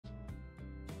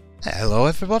Hello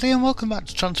everybody and welcome back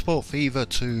to Transport Fever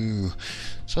 2.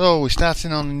 So we're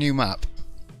starting on a new map,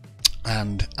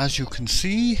 and as you can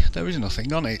see there is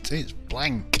nothing on it. It's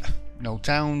blank. No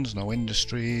towns, no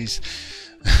industries.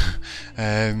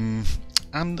 And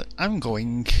I'm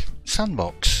going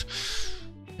Sandbox.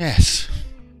 Yes.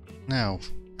 Now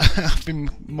I've been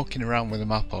mucking around with the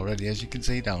map already. As you can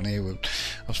see down here,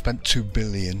 I've spent 2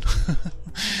 billion.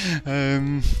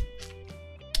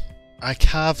 I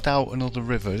carved out another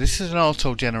river. This is an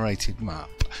auto-generated map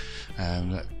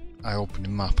that I opened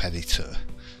in Map Editor.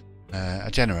 I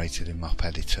generated in Map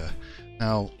Editor.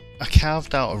 Now, I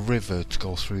carved out a river to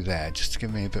go through there just to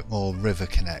give me a bit more river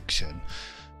connection.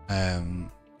 And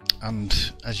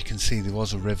as you can see, there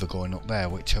was a river going up there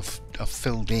which I've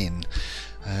filled in.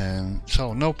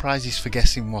 So no prizes for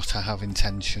guessing what I have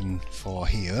intention for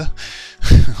here.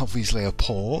 Obviously a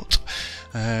port.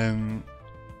 I'm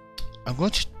going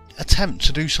to attempt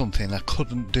to do something I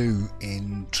couldn't do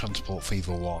in Transport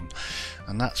Fever 1,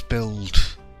 and that's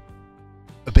build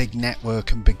a big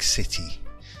network and big city.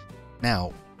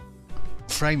 Now,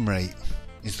 frame rate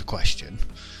is the question.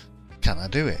 Can I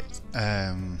do it?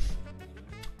 I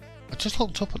just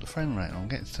looked up at the frame rate and I'm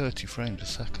getting 30 frames a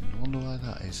second. I wonder why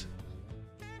that is.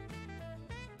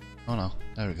 Oh no,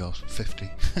 there it goes, 50.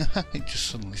 It just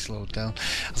suddenly slowed down.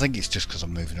 I think it's just because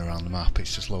I'm moving around the map,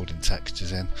 it's just loading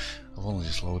textures in. I've only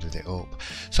just loaded it up.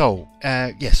 So,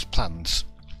 yes, plans.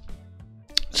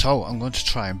 So, I'm going to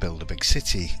try and build a big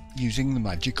city using the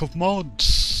magic of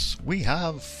mods. We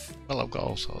have, well, I've got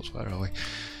all sorts, where are we?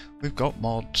 We've got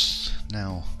mods.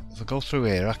 Now, if I go through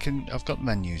here, I've got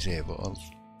menus here, but I'll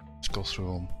just go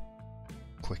through them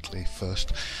quickly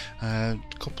first. A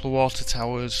couple of water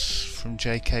towers from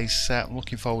JK's set. I'm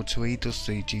looking forward to. He does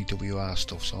the GWR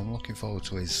stuff, so I'm looking forward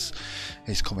to his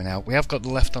coming out. We have got the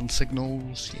left-hand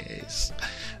signals, yes.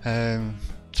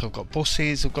 So I've got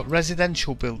buses. I've got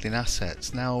residential building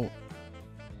assets. Now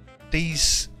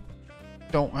these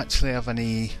don't actually have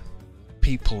any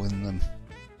people in them,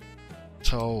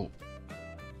 so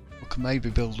we can maybe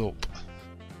build up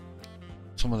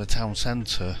some of the town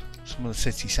centre, some of the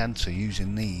city centre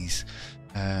using these,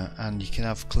 and you can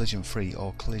have collision free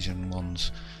or collision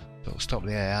ones that will stop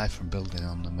the AI from building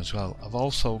on them as well. I've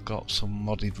also got some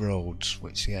modded roads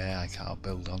which the AI can't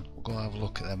build on. We'll go have a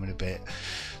look at them in a bit.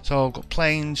 So I've got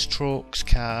planes, trucks,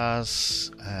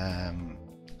 cars,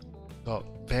 got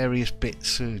various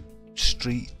bits of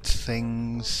street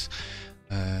things,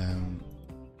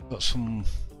 got some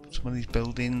of these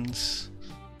buildings.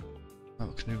 We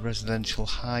can do residential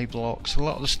high blocks. A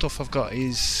lot of the stuff I've got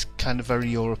is kind of very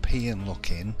European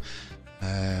looking,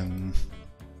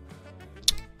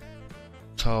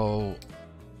 so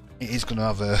it is going to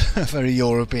have a very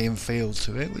European feel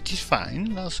to it, which is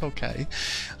fine, that's okay.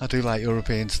 I do like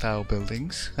European style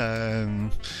buildings,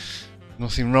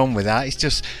 nothing wrong with that. It's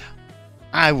just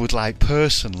I would like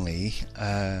personally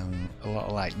a lot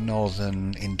of like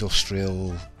northern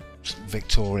industrial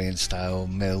Victorian style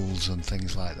mills and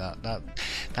things like that.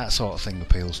 That sort of thing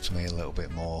appeals to me a little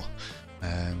bit more.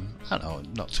 I don't know,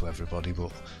 not to everybody,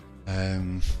 but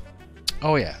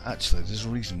oh yeah, actually there's a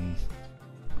reason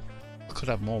I could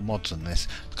have more mods than this.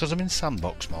 Because I'm in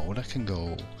sandbox mode, I can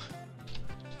go,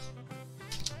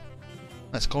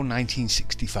 let's go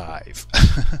 1965.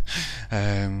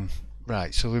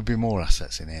 Right, so there'll be more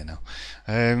assets in here now.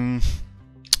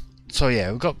 So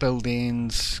yeah, we've got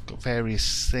buildings, got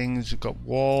various things, we've got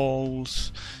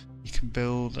walls you can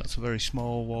build. That's a very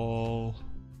small wall.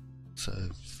 It's a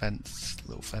fence,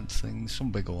 little fence things,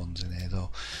 some bigger ones in here though.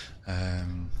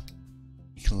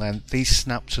 You can land, these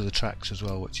snap to the tracks as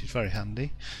well, which is very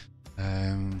handy.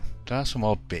 There are some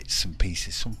odd bits and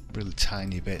pieces, some really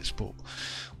tiny bits, but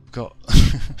we've got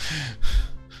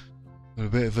a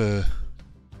bit of a,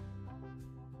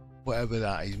 whatever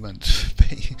that is meant to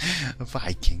be, a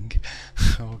Viking.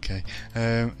 Okay,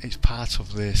 it's part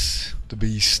of this. The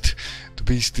beast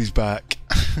is back.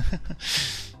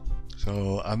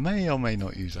 So I may or may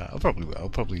not use that. I probably will. I'll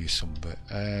probably use some of it.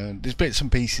 There's bits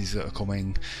and pieces that are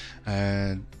coming.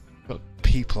 Got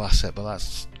people asset, but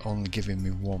that's only giving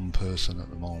me one person at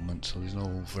the moment, so there's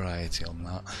no variety on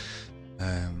that.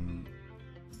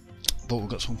 But we've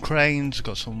got some cranes. We've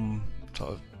got some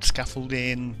sort of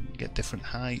scaffolding, get different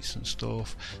heights and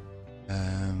stuff.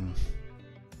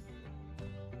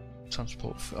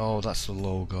 Transport, oh that's the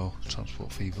logo,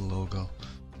 Transport Fever logo.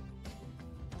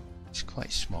 It's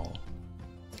quite small,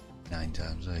 9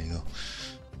 times, there you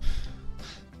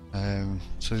go.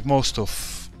 So there's more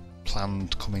stuff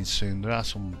planned coming soon. There are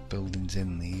some buildings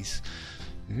in these.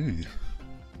 Ooh,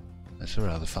 that's a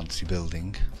rather fancy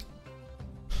building.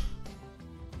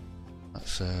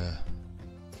 That's a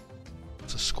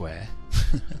square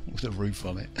with a roof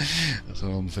on it. That's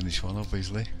an unfinished one,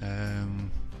 obviously.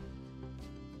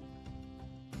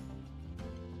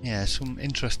 Yeah, some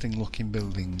interesting looking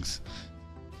buildings.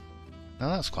 Now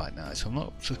that's quite nice. I'm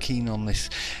not so keen on this.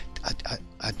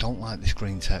 I don't like this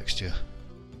green texture.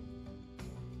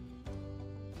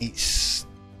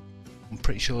 I'm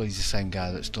pretty sure he's the same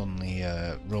guy that's done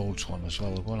the roads one as well.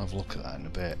 I'll go and have a look at that in a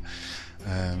bit.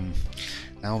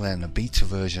 Now then, a beta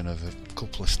version of a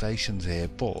couple of stations here,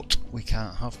 but we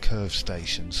can't have curved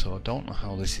stations, so I don't know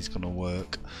how this is going to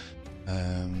work.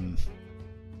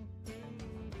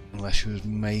 Unless you was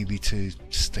maybe to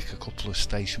stick a couple of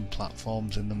station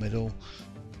platforms in the middle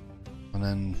and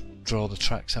then draw the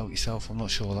tracks out yourself. I'm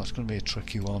not sure. That's going to be a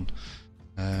tricky one.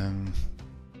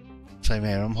 Same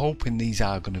here. I'm hoping these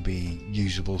are going to be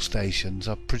usable stations.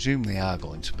 I presume they are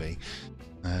going to be,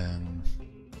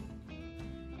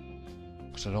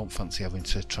 because I don't fancy having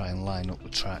to try and line up the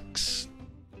tracks,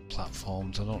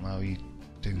 platforms. I don't know how you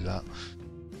do that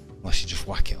unless you just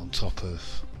whack it on top of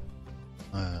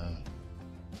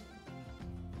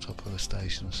a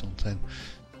station or something.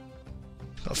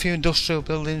 Got a few industrial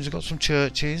buildings. We've got some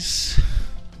churches.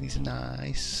 These are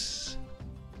nice.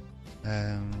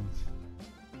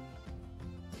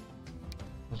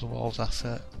 Other walls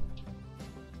asset,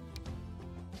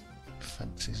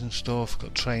 fences and stuff.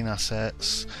 Got train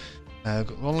assets.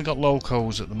 We've only got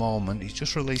locos at the moment. He's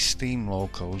just released steam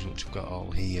locos, which we've got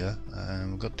all here.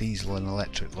 We've got diesel and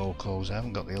electric locos. I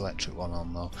haven't got the electric one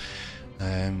on though.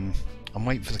 I'm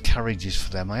waiting for the carriages for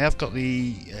them. I have got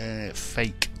the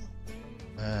fake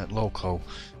loco,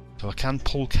 so I can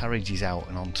pull carriages out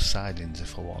and onto sidings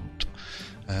if I want.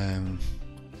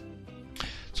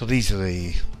 So these are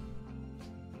the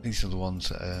ones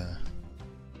that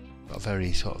got a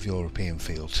very sort of European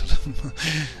feel to them.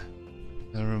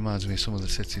 It reminds me of some of the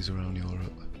cities around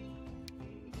Europe.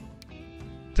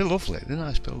 They're lovely, they're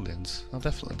nice buildings. I'll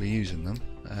definitely be using them.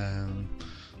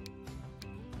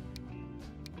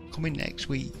 Coming next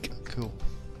week. Cool.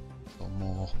 Got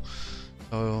more.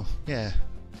 So yeah,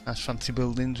 nice fancy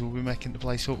buildings. We'll be making the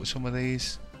place up with some of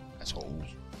these. That's all.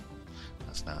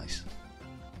 That's nice.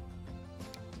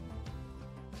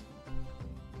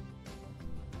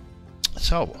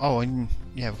 So, oh, and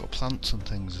yeah, we've got plants and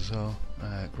things as well.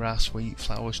 Grass, wheat,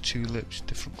 flowers, tulips,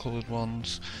 different coloured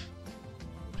ones.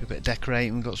 Do a bit of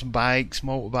decorating. We've got some bikes,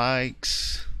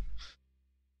 motorbikes.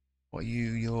 What are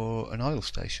you? You're an oil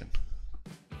station.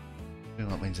 I think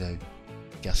that means a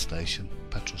gas station,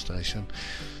 petrol station.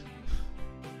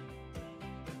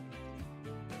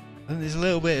 And there's a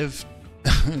little bit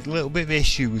of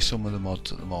issue with some of the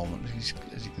mods at the moment. As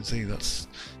you can see, that's.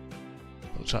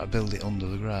 I'll try to build it under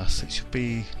the grass. It should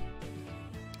be.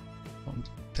 I don't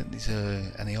think there's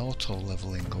any auto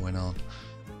leveling going on.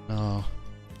 No.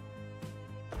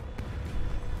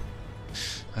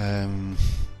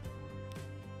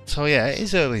 So yeah, it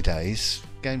is early days.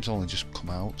 Game's only just come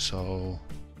out, so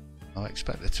I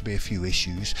expect there to be a few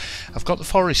issues. I've got the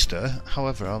Forester,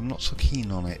 however, I'm not so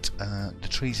keen on it. The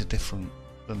trees are different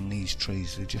than these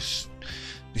trees.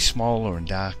 They're smaller and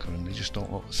darker, and they just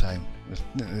don't look the same. I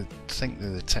think they're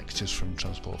the textures from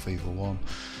Transport Fever 1,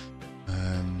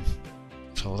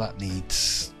 so that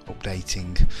needs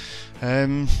updating.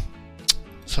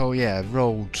 So yeah,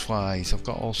 roads wise, I've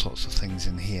got all sorts of things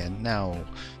in here now.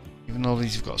 Even though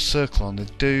these have got a circle on, they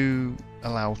do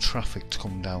allow traffic to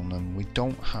come down them. We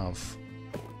don't have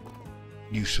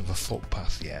use of a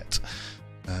footpath yet.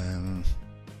 I'm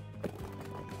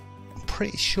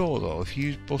pretty sure though, if you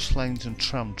use bus lanes and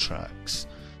tram tracks,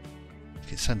 you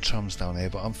can send trams down here,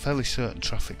 but I'm fairly certain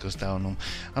traffic goes down them.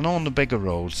 I know on the bigger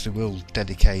roads they will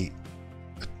dedicate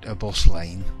a bus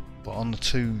lane, but on the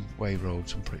two-way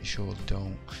roads I'm pretty sure they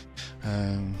don't.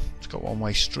 It's got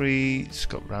one-way streets, it's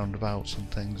got roundabouts and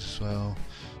things as well.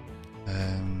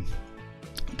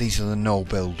 These are the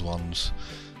no-build ones,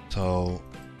 so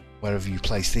wherever you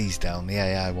place these down, the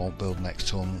AI won't build next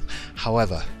to them.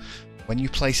 However, when you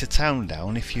place a town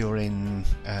down, if you're in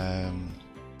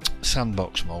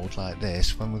sandbox mode like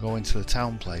this, when we go into the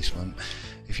town placement,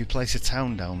 if you place a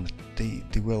town down, they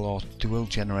will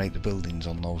generate the buildings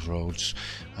on those roads.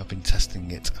 I've been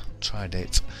testing it, tried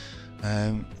it.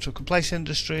 So we can place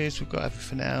industries. We've got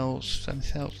everything else.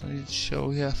 Anything else I need to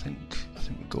show you? I think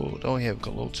we're good. Oh yeah, we've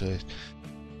got loads of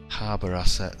harbour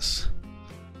assets,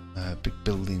 big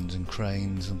buildings and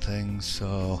cranes and things.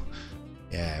 So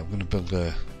yeah, we're going to build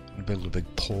a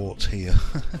big port here.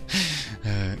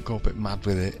 Go a bit mad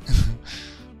with it.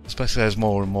 Especially as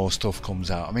more and more stuff comes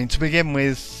out. I mean, to begin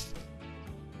with,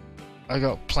 I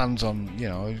got plans on, you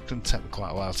know, it's going to take me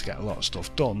quite a while to get a lot of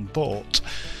stuff done, but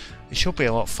it should be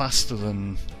a lot faster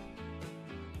than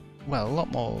well, a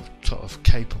lot more sort of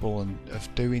capable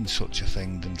of doing such a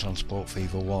thing than Transport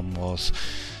Fever 1 was.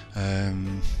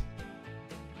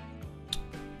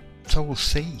 So we'll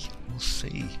see.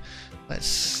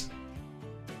 Let's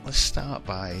start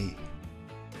by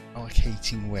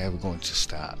allocating where we're going to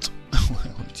start,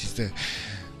 which is the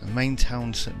main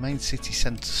city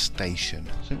centre station.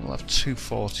 I think we'll have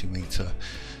 240 metre.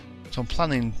 So I'm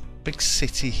planning big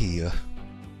city here,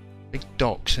 big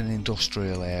docks and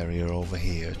industrial area over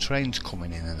here, trains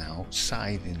coming in and out,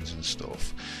 sidings and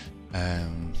stuff.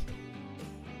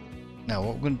 Now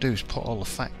what we're going to do is put all the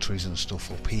factories and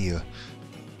stuff up here,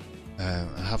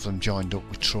 and have them joined up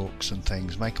with trucks and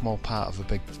things, make them all part of a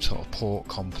big sort of port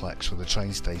complex with a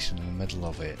train station in the middle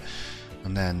of it,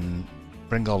 and then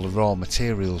bring all the raw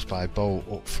materials by boat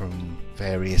up from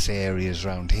various areas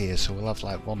around here. So we'll have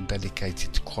like one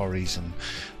dedicated to quarries and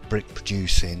brick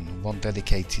producing, one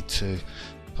dedicated to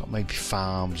maybe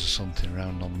farms or something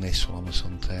around on this one or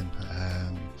something.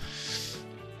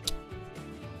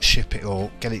 Ship it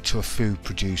up, get it to a food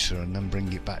producer, and then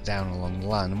bring it back down along the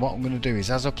line. And what I'm going to do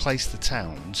is, as I place the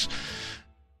towns,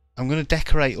 I'm going to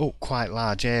decorate up quite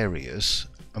large areas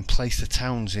and place the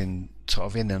towns in sort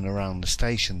of in and around the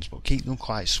stations, but keep them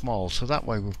quite small, so that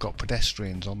way we've got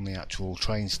pedestrians on the actual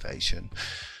train station,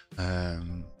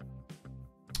 and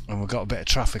we've got a bit of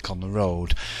traffic on the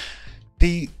road.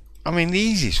 The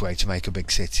easiest way to make a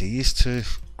big city is to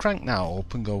crank that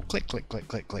up and go click click click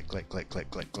click click click click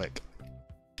click click click.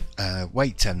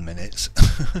 Wait 10 minutes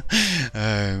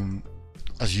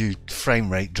as your frame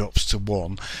rate drops to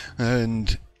 1,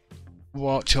 and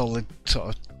watch all the sort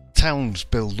of towns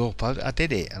build up. I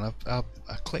did it, and I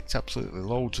clicked absolutely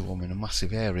loads of them in a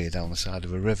massive area down the side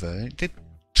of a river, and it did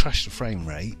trash the frame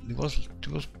rate. There was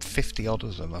 50 odd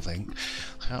of them, I think.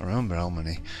 I can't remember how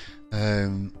many,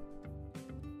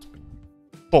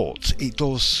 but it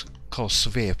does cause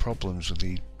severe problems with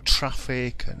the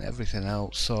traffic and everything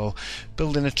else. So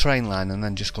building a train line and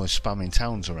then just going spamming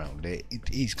towns around it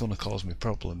is going to cause me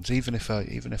problems, even if I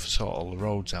sort all the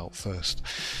roads out first.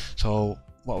 So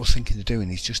what I was thinking of doing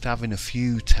is just having a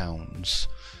few towns,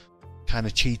 kind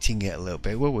of cheating it a little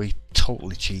bit. Well, we're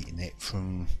totally cheating it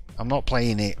from. I'm not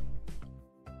playing it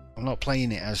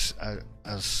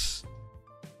as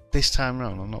this time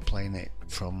round. I'm not playing it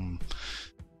from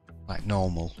like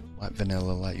normal, like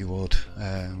vanilla, like you would.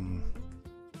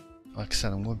 Like I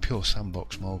said, I'm going pure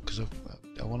sandbox mode because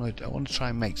I want to try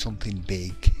and make something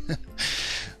big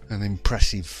and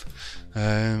impressive.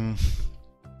 So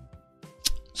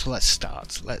let's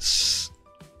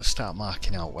start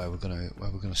marking out where we're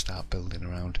gonna start building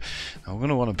around. Now we're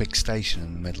gonna want a big station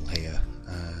in the middle here.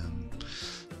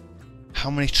 How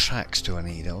many tracks do I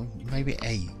need? Oh, maybe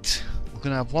 8. We're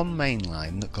gonna have one main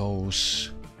line that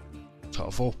goes sort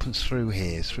of up and through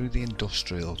here, through the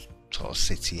industrial sort of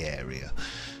city area.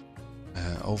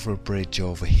 Over a bridge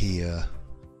over here,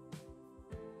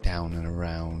 down and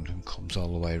around, and comes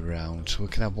all the way around, so we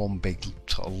can have one big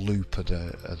sort of loop of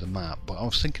the map. But I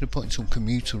was thinking of putting some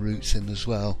commuter routes in as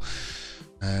well,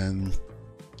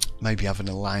 maybe having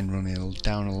a line running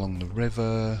down along the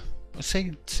river.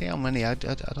 See how many. I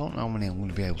don't know how many I'm going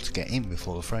to be able to get in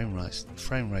before the frame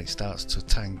rate starts to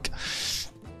tank.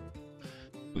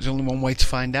 There's only one way to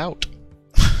find out,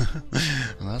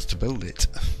 and that's to build it.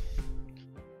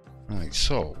 Right,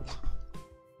 so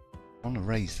I want to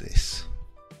raise this.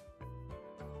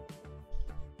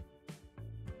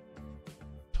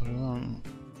 Put it on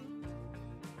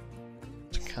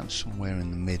to kind of somewhere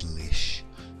in the middle-ish.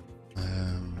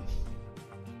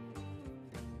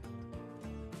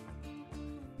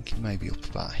 Thinking maybe up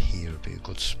about here would be a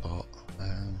good spot.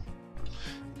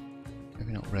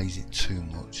 Maybe not raise it too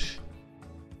much.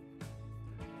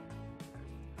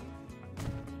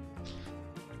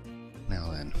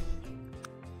 Now then,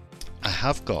 I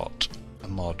have got a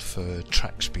mod for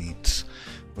track speeds,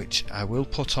 which I will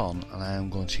put on and I am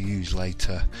going to use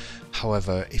later.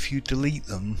 However, if you delete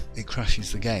them, it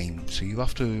crashes the game, so you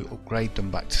have to upgrade them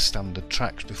back to standard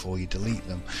tracks before you delete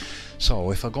them.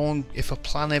 So if I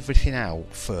plan everything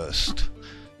out first,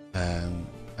 and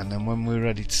then when we're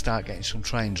ready to start getting some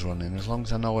trains running, as long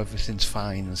as I know everything's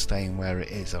fine and staying where it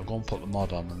is, I'll go and put the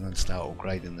mod on and then start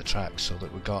upgrading the tracks, so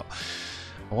that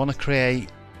I want to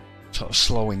create sort of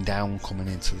slowing down coming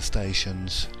into the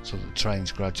stations, so that the trains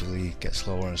gradually get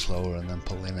slower and slower and then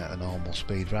pull in at a normal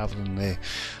speed, rather than the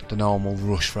normal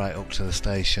rush right up to the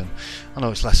station. I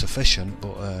know it's less efficient,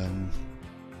 but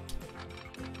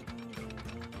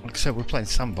like I said, we're playing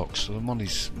Sandbox, so the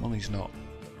money's not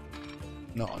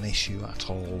an issue at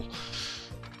all.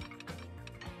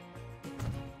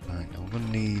 Right, now we're going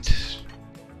to need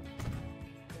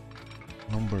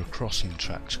a number of crossing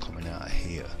tracks coming out of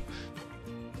here.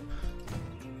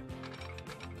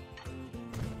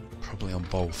 probably on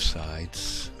both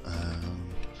sides.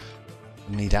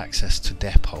 We need access to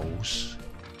depots.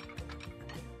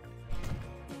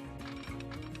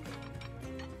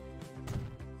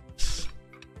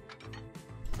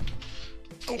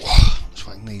 Oh,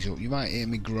 swing these up. You might hear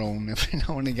me groan every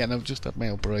now and again. I've just had my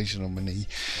operation on my knee,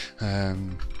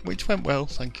 which went well,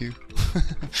 thank you.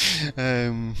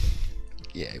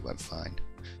 Yeah, it went fine.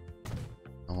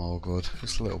 I'm all good.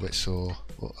 Just a little bit sore,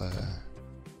 but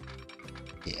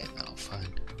yeah, no, fine.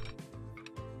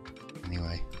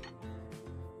 Anyway,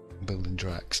 I'm building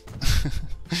Drax.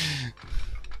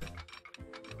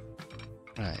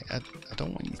 Right, I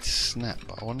don't want you to snap,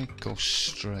 but I want to go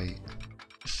straight.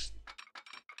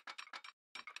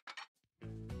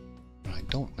 Right,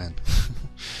 don't then.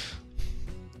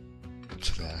 Up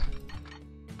to there.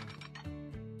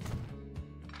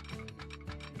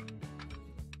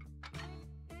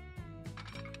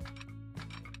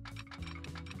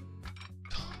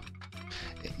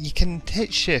 You can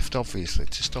hit shift obviously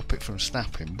to stop it from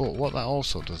snapping, but what that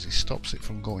also does is stops it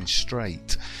from going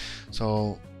straight,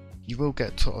 so you will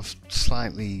get sort of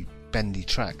slightly bendy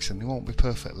tracks and they won't be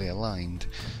perfectly aligned.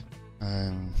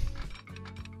 It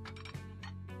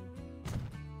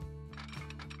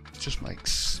just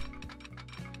makes,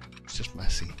 it's just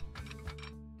messy.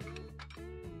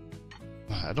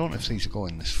 Right, I don't know if these are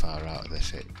going this far out of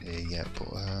this yet, but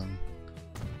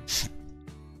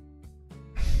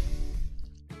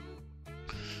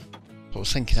I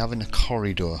was thinking having a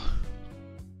corridor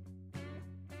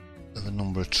of a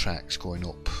number of tracks going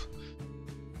up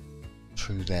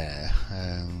through there.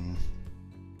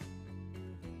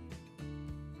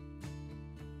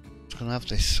 It's going to have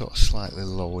this sort of slightly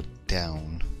lowered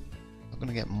down. Not going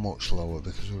to get much lower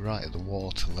because we're right at the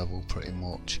water level pretty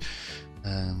much.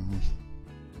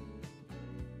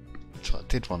 So what I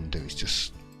did want to do is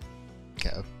just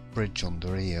get a bridge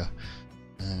under here.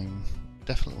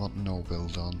 Definitely want no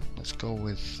build on. Let's go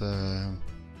with a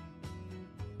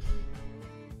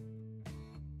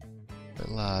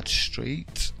large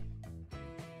street.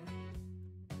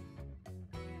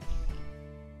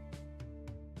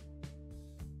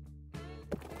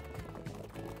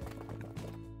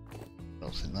 I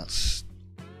don't think that's,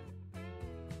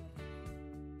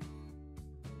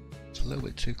 it's a little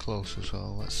bit too close as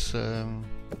well. Let's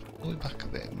pull it back a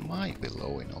bit. It might be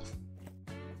low enough.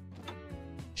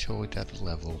 Show it at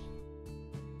level.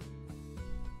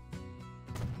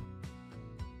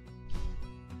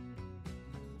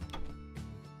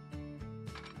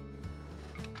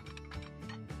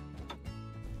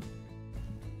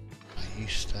 I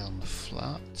used down the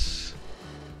flats.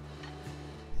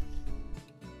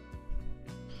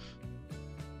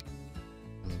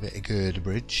 And a bit of girder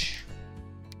bridge.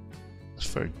 That's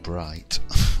very bright.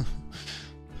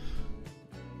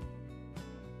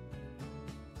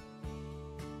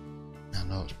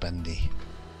 It's bendy.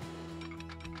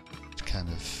 It's kind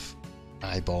of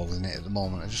eyeballing it at the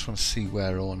moment. I just want to see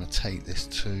where I want to take this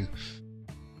to.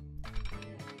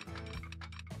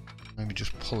 Maybe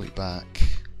just pull it back.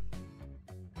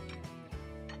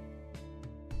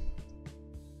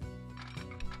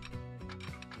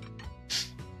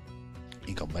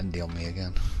 You got bendy on me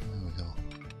again. There we go.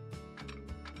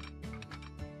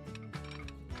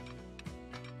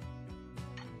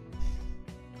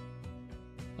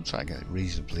 I'll try to get it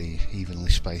reasonably evenly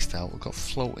spaced out. We've got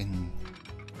floating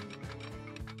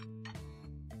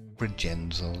bridge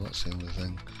ends though, that's the only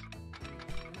thing.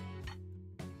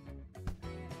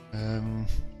 I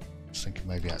was thinking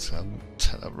maybe actually I'll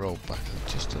take that road back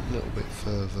just a little bit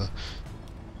further.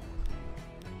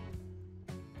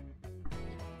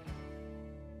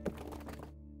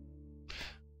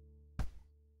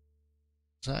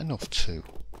 Is that enough too?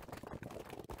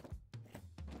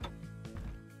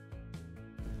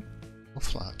 Or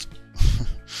flat?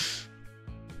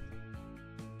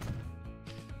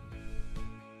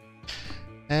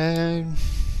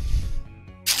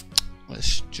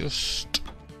 Let's just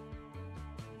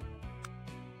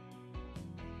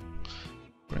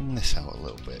bring this out a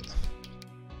little bit.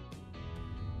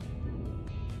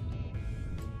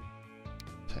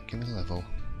 Give me level.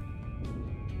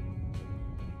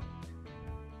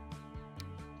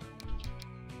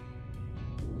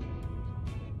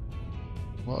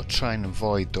 I want to try and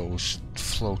avoid those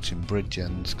floating bridge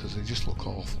ends because they just look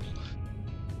awful.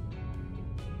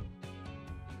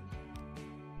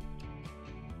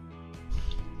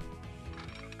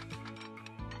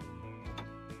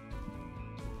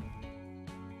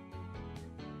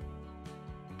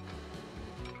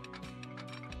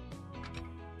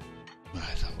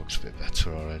 Right, that looks a bit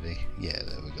better already. Yeah,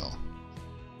 there we go.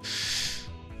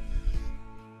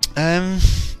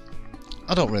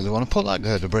 I don't really want to put that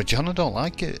girder bridge on, I don't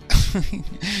like it.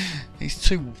 It's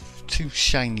too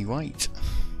shiny white.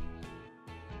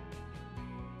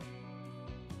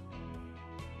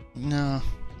 No,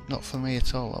 not for me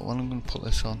at all. That one. I'm going to put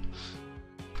this on.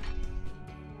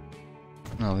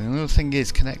 No, the other thing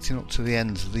is connecting up to the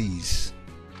ends of these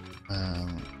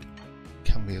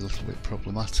can be a little bit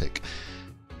problematic.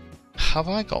 Have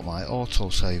I got my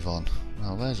autosave on?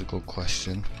 Now there's a good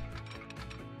question.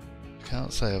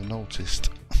 Can't say I've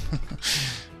noticed.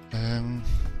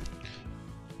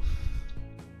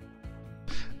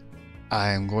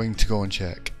 I am going to go and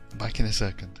check. Back in a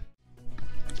second.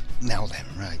 Now then,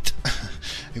 right.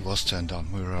 It was turned on,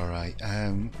 we were alright.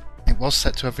 It was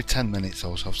set to every 10 minutes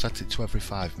though, so I've set it to every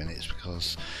 5 minutes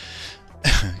because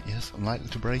yes, I'm likely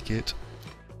to break it.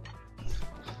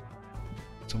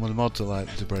 Some of the mods are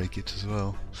likely to break it as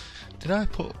well. Did I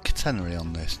put catenary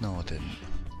on this? No, I didn't.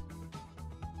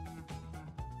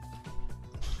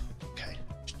 Okay,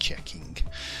 just checking.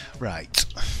 Right.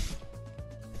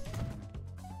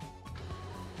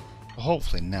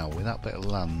 Hopefully now, with that bit of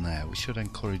land there, we should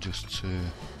encourage us to...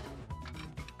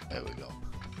 There we go.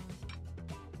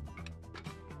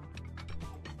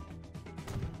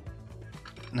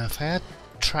 Now if I had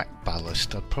track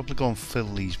ballast, I'd probably go and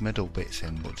fill these middle bits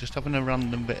in, but just having a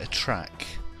random bit of track...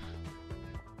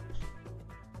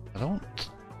 I don't...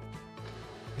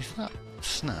 Is that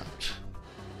snapped?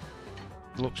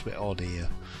 It looks a bit odd here.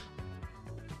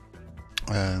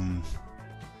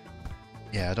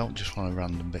 Yeah, I don't just want a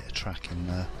random bit of track in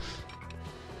there.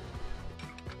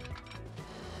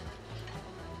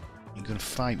 You're gonna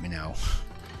fight me now?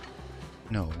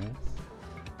 No. There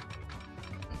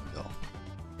we go.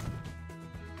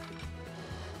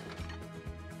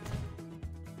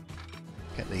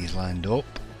 Get these lined up.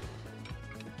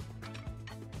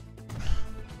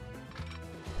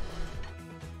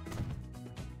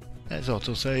 Let's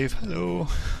autosave. Hello.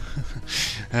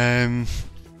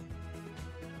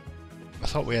 I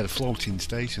thought we had a floating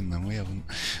station, then we haven't.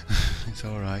 It's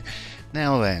alright.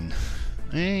 Now then,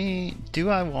 do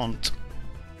I want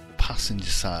passenger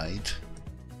side?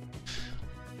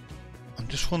 I'm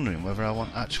just wondering whether I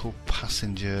want actual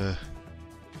passenger...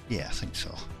 Yeah, I think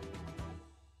so.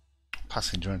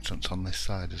 Passenger entrance on this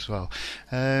side as well.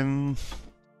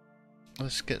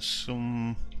 Let's get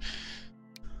some...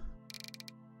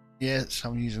 Yes,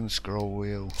 I'm using the scroll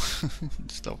wheel.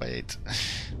 Stop it.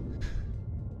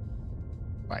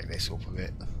 Back this up a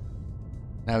bit.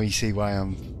 Now you see why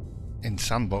I'm in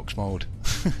sandbox mode.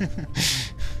 There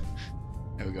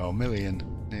we go, 1 million,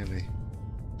 nearly.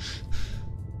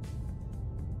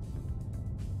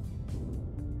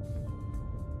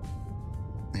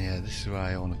 Yeah, this is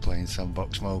why I want to play in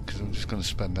sandbox mode, because I'm just going to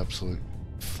spend absolute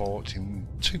fortune,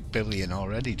 2 billion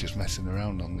already just messing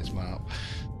around on this map.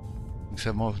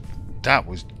 Except more, that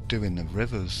was doing the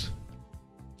rivers.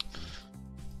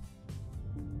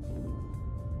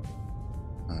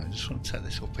 I just want to take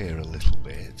this up here a little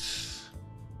bit.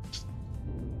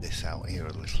 This out here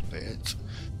a little bit.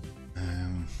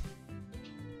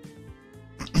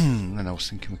 And I was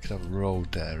thinking we could have a road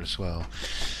there as well.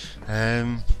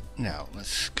 Now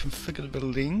let's configure the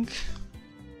building.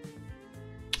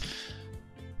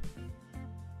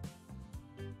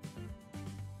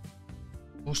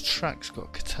 Those tracks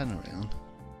got catenary on?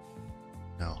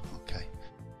 No, okay.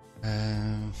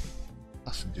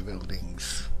 Passenger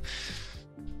buildings.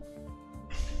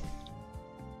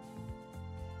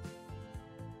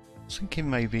 I was thinking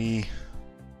maybe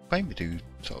do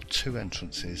sort of 2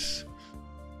 entrances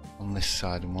on this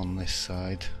side and 1 on this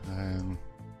side.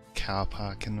 Car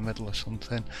park in the middle or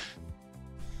something.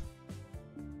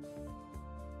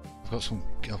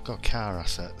 I've got car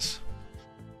assets.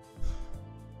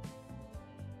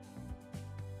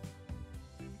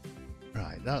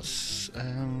 Right, that's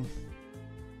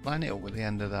line it up with the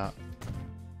end of that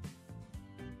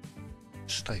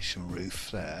station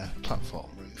roof there, platform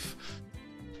roof.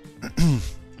 And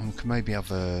we can maybe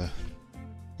have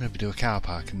maybe do a car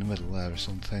park in the middle there or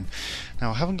something.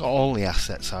 Now I haven't got all the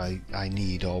assets I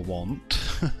need or want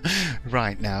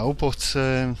right now, but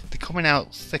they're coming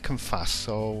out thick and fast,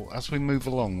 so as we move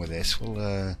along with this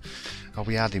I'll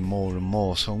be adding more and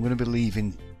more, so I'm going to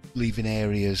be leaving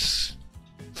areas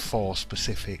for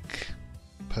specific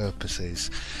purposes.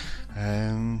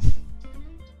 Now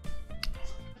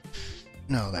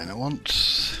then, I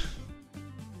want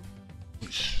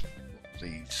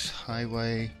these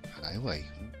highway.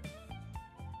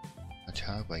 That's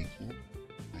highway. Ooh,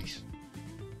 nice.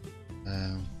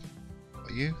 What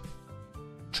are you?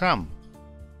 Tram.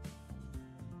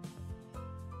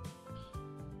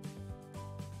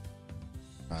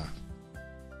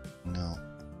 No.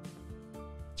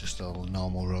 just all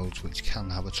normal roads which can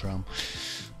have a tram.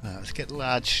 Let's get the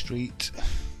large street.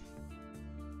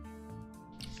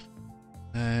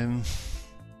 The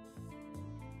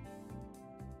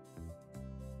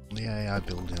AI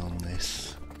building on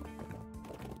this.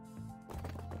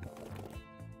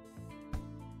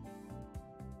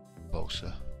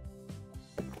 Closer.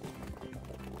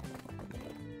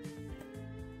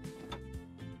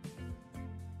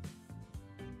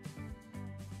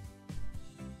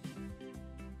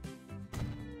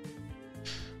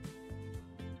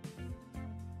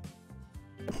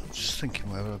 Just thinking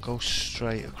whether I go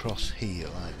straight across here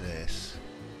like this.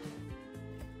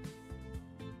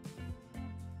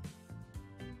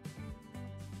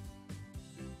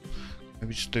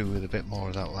 Maybe just do with a bit more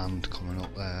of that land coming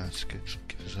up there. Just give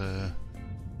us a...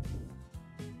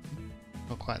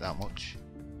 not quite that much.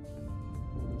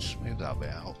 Smooth that bit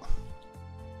out.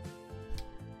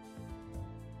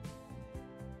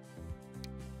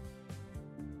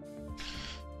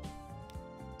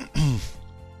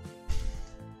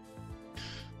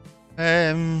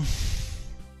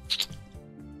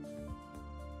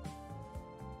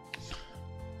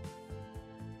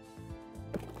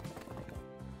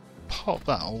 Pop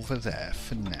that over there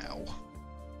for now.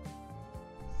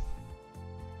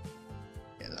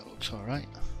 Yeah, that looks alright.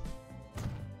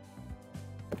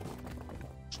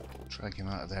 Drag him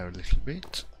out of there a little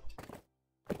bit.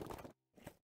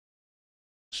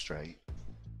 Straight.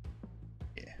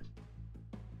 Yeah.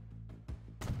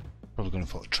 Probably going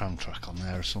to put a tram track on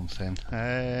there or something.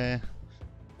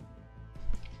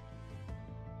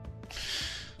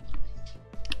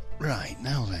 Right,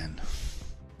 now then.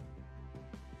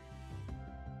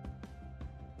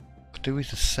 Could do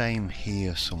with the same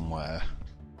here somewhere.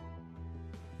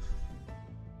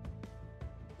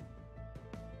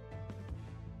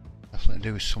 Definitely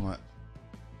do with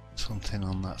something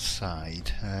on that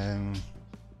side.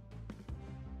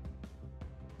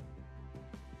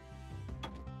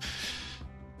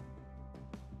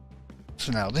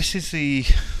 So now this is the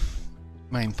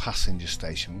main passenger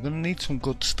station. We're going to need some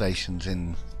goods stations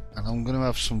in, and I'm going to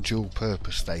have some dual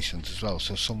purpose stations as well,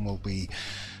 so some will be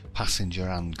passenger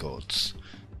and goods.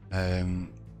 So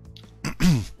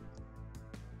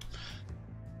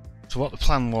what the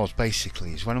plan was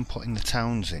basically is when I'm putting the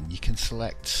towns in, you can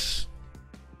select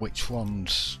which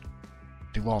ones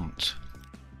they want.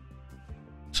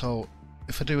 So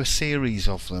if I do a series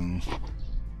of them,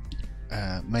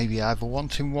 maybe either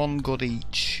wanting one good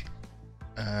each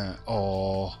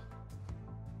or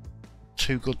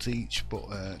two goods each, but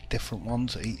different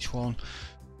ones at each one.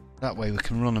 That way we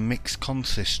can run a mixed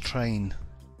consist train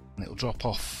and it'll drop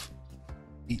off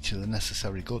each of the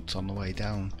necessary goods on the way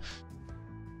down.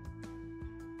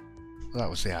 Well, that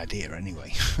was the idea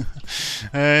anyway.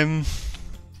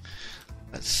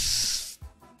 Let's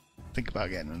think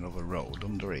about getting another road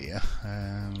under here.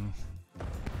 Go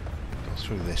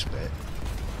through this bit.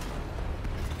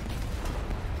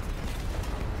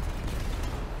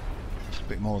 It's a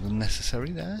bit more than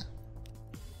necessary there.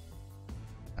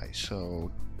 Right,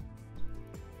 so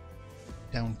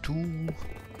down to...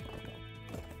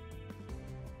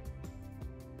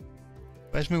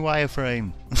 Where's my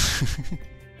wireframe?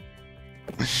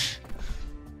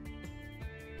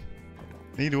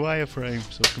 Need a wireframe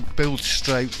so I can build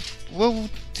straight. Whoa!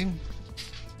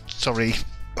 Sorry.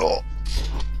 Oh.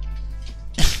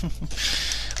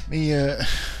 Me.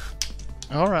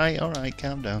 Alright,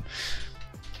 calm down.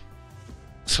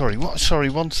 Sorry, what? Sorry,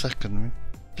 1 second.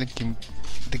 Blinking.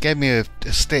 They gave me a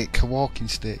stick, a walking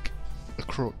stick, a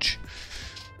crutch,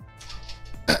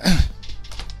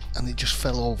 and it just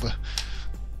fell over.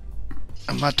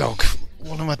 And my dog,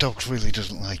 one of my dogs, really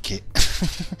doesn't like it.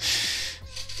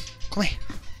 Come here.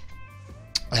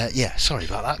 Yeah, sorry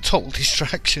about that. Total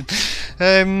distraction.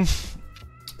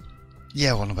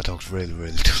 Yeah, one of my dogs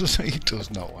really does. He does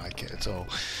not like it at all.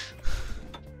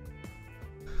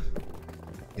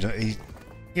 You know,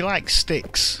 he likes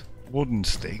sticks, wooden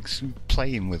sticks,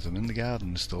 playing with them in the garden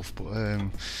and stuff. But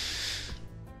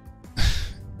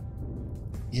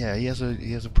yeah, he has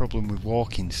a problem with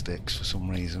walking sticks for some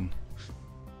reason.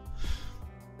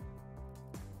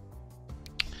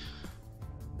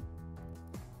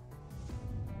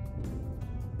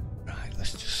 Right,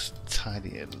 let's just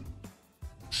tidy it.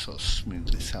 Sort of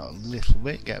smooth this out a little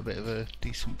bit, get a bit of a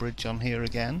decent bridge on here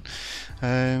again.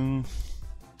 Train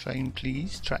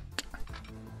please, track.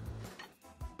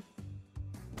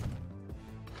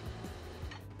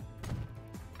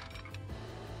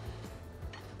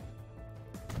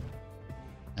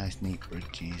 Nice neat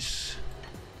bridges.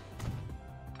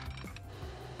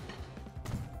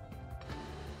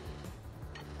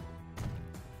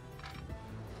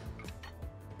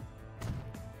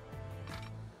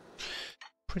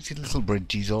 Pretty little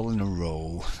bridges all in a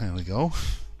row. There we go.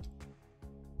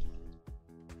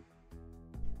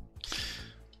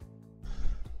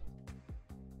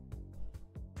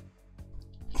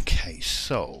 Okay,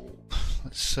 so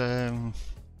let's get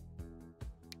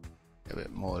a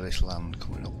bit more of this land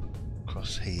coming up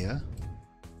across here.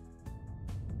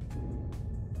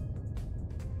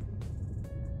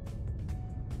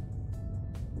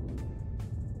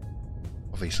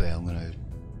 Obviously I'm going to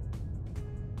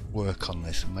work on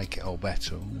this and make it all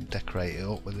better. I'm going to decorate it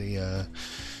up with the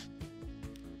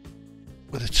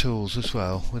tools as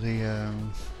well, with the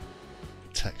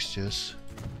textures.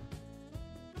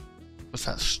 But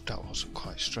that wasn't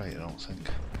quite straight, I don't think.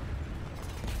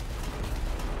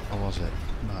 Or was it?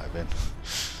 Might have been.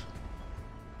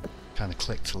 Kind of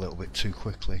clicked a little bit too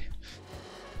quickly.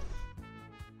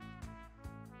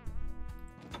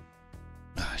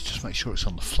 Let's just make sure it's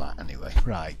on the flat anyway.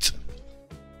 Right.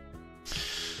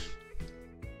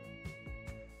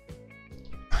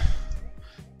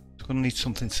 We're going to need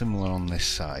something similar on this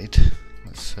side.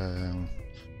 Let's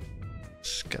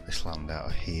get this land out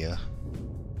of here.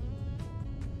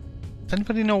 Does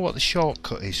anybody know what the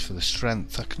shortcut is for the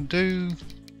strength? I can do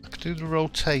the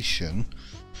rotation.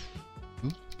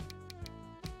 Ooh.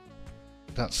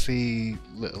 That's the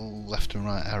little left and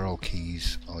right arrow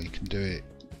keys, or you can do it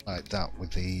like that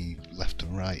with the left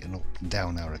and right and up and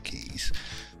down arrow keys.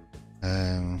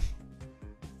 I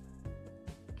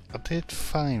did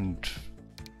find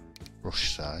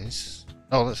brush size.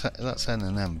 Oh, that's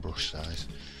N&M brush size.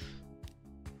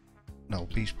 No,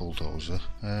 Beast Bulldozer.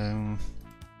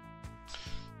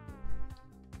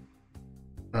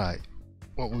 Right,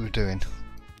 what we were doing,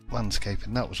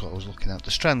 landscaping, that was what I was looking at.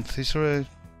 The strength, is there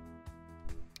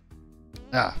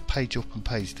a... page up and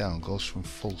page down goes from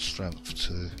full strength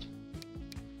to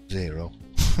 0.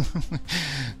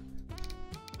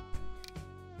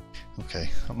 Okay,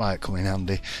 that might come in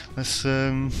handy. Let's,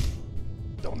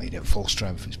 don't need it at full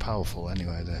strength, it's powerful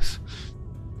anyway, this.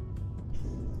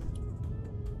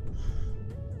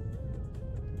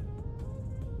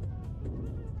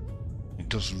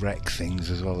 Does wreck things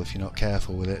as well if you're not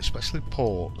careful with it, especially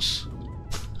ports.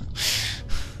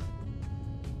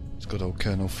 It's good old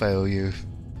Colonel Fail, you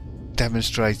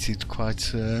demonstrated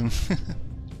quite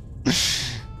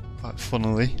quite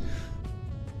funnily.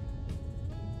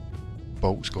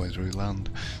 Boats going through land.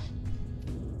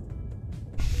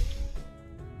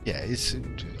 Yeah, it's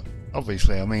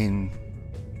obviously, I mean,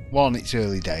 one, it's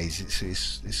early days,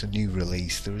 it's a new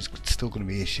release, there's still going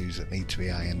to be issues that need to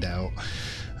be ironed out.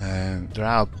 There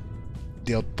are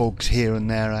the odd bugs here and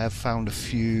there. I have found a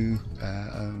few.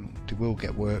 They will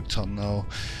get worked on though.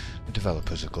 The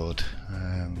developers are good.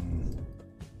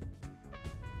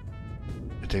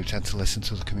 They do tend to listen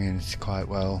to the community quite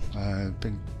well.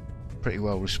 Been pretty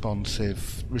well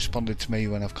responsive. Responded to me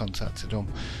when I've contacted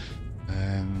them.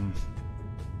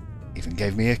 Even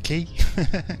gave me a key.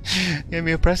 Gave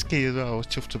me a press key as well. I was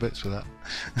chuffed to bits with that.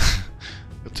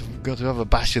 got to have a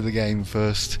bash of the game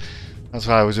first. That's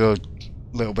why I was a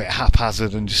little bit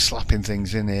haphazard and just slapping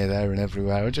things in here, there, and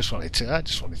everywhere. I just wanted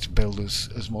to build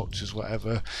as much as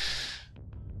whatever,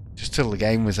 just till the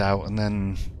game was out, and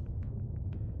then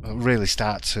really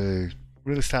start to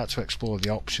explore the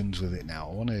options with it. Now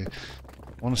I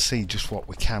want to see just what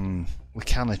we can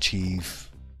achieve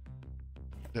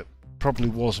that probably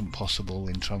wasn't possible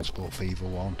in Transport Fever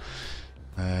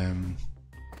 1.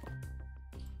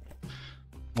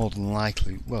 More than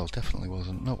likely, well, definitely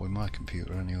wasn't. Not with my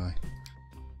computer anyway.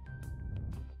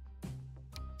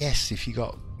 Yes, if you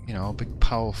got, you know, a big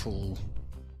powerful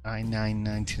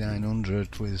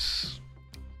i9-9900 with,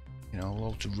 you know,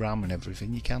 loads of RAM and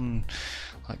everything, you can,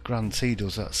 like Grand T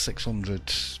does that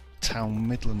 600 Town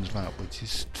Midlands map, which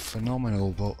is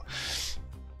phenomenal, but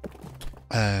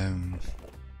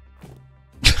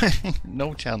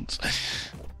no chance.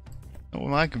 Not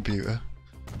with my computer.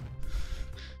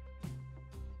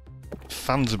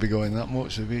 Fans would be going that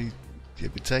much, it'd be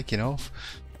taking off.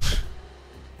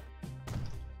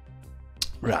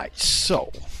 Right,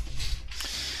 so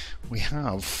we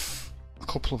have a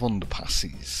couple of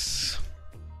underpasses.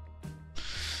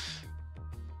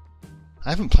 I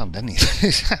haven't planned any of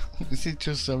this. This is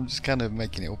just, I'm just kind of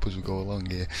making it up as we go along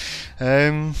here.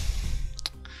 We're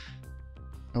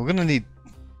going to need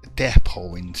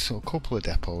depoting, so a couple of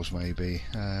depots maybe.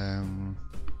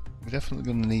 We're definitely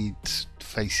going to need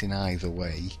facing either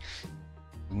way.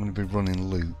 I'm going to be running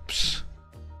loops.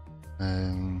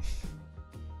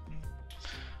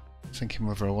 Thinking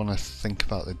whether I want to think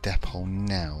about the depot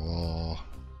now or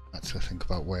actually think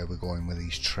about where we're going with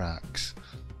these tracks.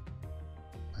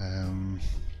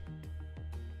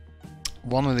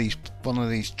 One of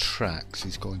these tracks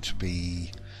is going to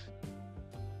be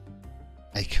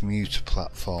a commuter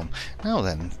platform. Now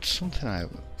then, something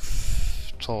I've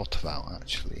thought about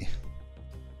actually.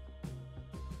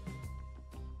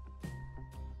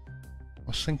 I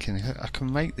was thinking I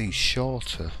can make these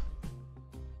shorter.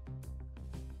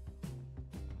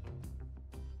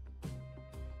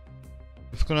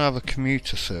 If we're going to have a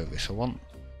commuter service, I want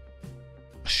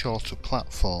a shorter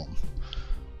platform.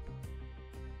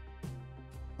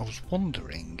 I was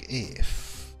wondering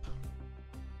if...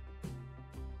 I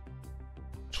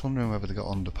was wondering whether they got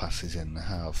underpasses in. They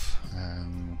have.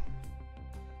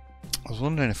 I was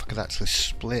wondering if I could actually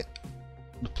split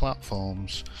the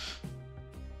platforms.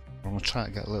 I'm going to try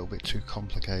to get a little bit too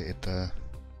complicated there.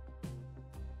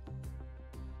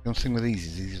 The only thing with these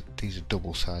is these are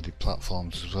double-sided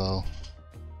platforms as well.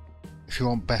 If you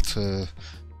want better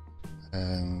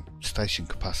station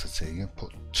capacity, you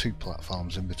put 2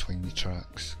 platforms in between your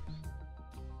tracks.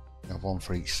 You have 1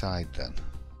 for each side then.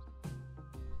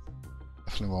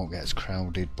 Definitely won't get as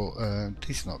crowded, but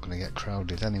these are not going to get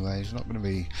crowded anyway. It's not going to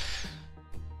be...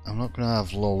 I'm not going to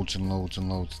have loads and loads and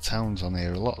loads of towns on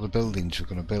here. A lot of the buildings we're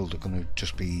going to build are going to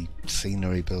just be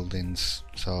scenery buildings,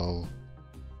 so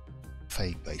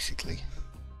fake basically.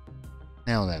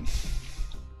 Now then,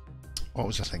 what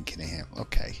was I thinking here?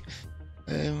 Okay,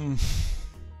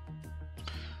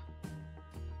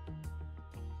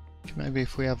 maybe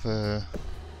if we have a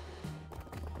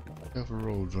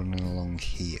road running along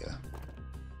here.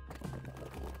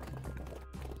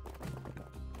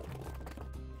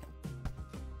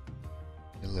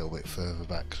 A little bit further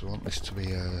back, because I want this to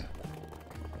be a sort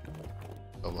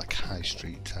of like high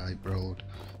street type road.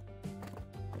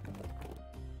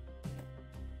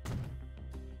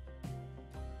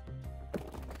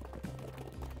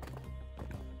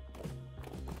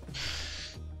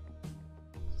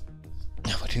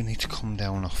 Now I do need to come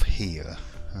down off here.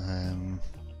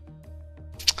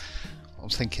 What I'm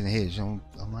thinking here is I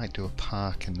might do a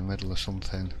park in the middle or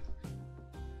something.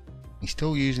 You're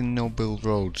still using no build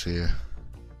roads here.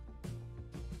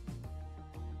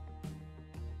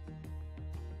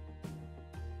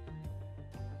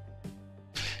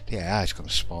 Yeah, AI is going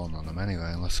to spawn on them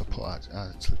anyway, unless I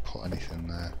actually put anything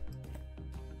there.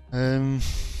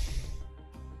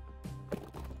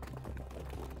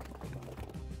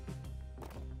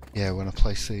 Yeah, when I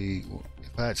place if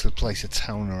I actually place a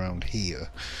town around here,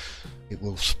 it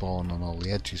will spawn on all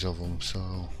the edges of them.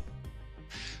 So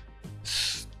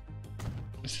let's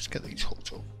just get these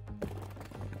hooked up.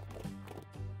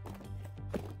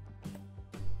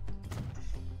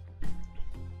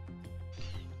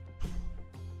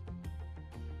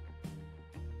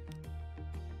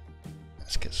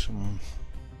 Let's get some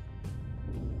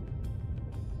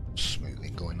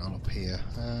smoothing going on up here.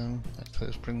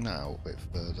 Let's bring that out a bit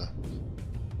further.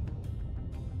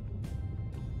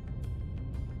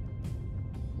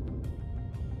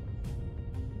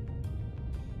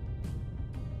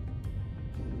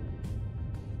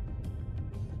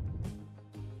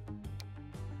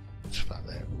 Just about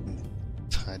there.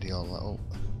 Tidy all that up.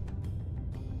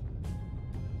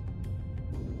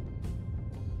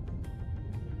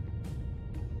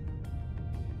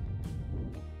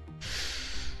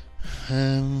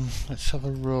 Let's have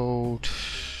a road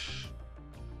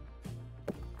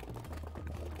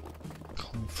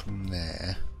come from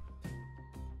there.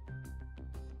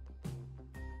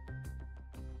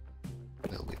 A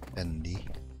little bit bendy.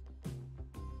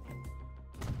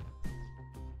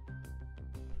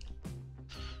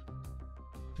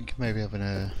 I think maybe having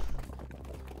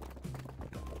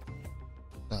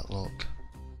that look.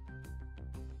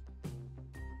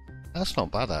 That's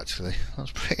not bad actually.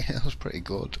 That was pretty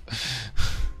good.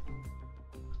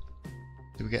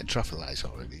 Did we get traffic lights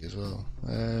already as well?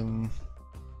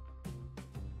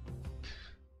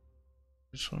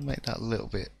 Just want to make that a little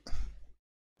bit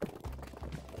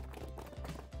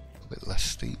less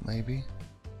steep, maybe.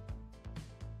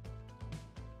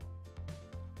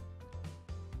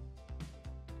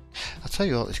 I'll tell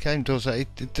you what, this game does.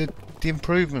 The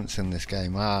improvements in this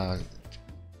game are,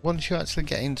 once you actually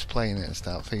get into playing it and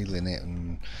start feeling it,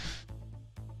 and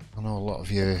I know a lot of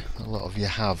you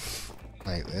have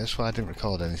lately. That's why I didn't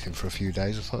record anything for a few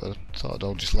days. I thought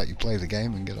I'd just let you play the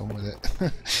game and get on with it.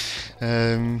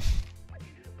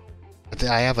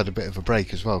 I have had a bit of a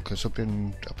break as well because I've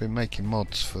been making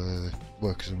mods for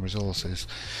Workers and Resources.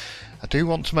 I do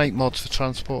want to make mods for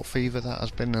Transport Fever. That has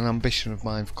been an ambition of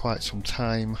mine for quite some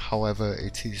time. However,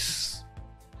 it is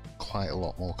quite a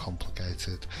lot more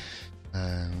complicated,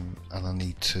 and I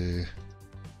need to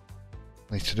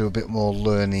do a bit more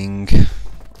learning.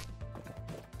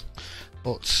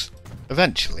 But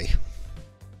eventually,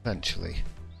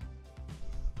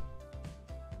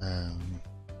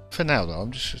 for now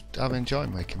though, I'm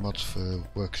enjoying making mods for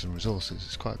workers and resources.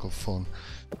 It's quite good fun.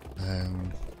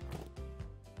 And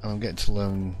I'm getting to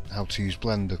learn how to use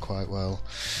Blender quite well.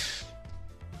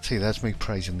 See, there's me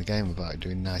praising the game about it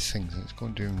doing nice things, and it's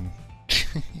going doing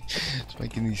it's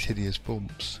making these hideous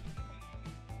bumps.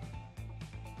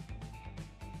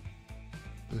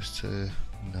 Just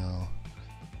no.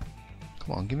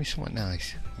 Come on, give me something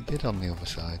nice. You did on the other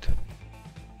side.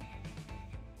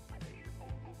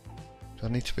 Do I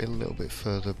need to be a little bit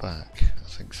further back? I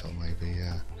think so, maybe,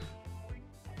 yeah.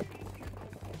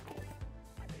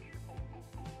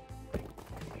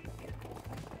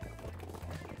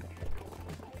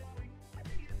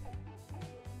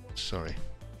 Sorry.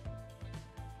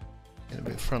 Getting a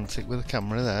bit frantic with the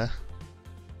camera there.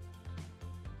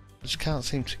 I just can't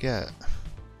seem to get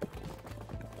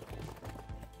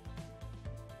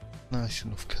nice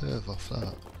enough curve off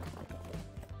that.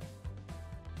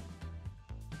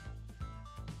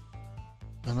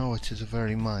 I know it is a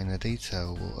very minor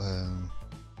detail, but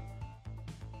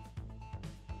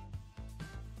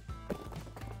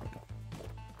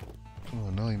it's going to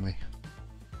annoy me.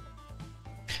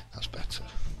 That's better.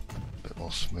 A bit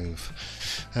more smooth.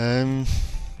 Yeah.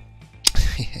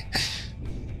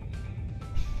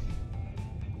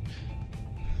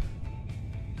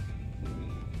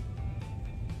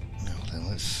 Now then,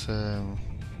 let's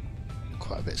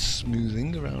quite a bit of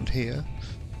smoothing around here.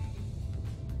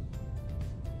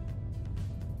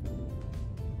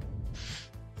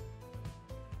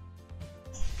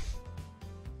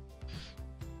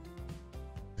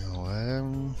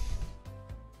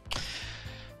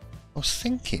 I was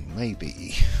thinking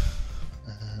maybe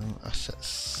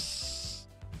assets.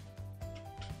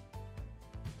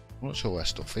 I'm not sure where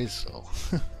stuff is though.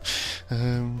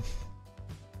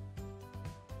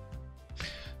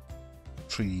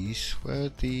 Trees.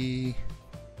 Where's the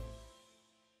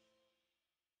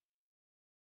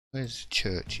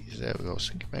churches? There we go. I was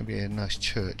thinking maybe a nice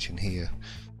church in here.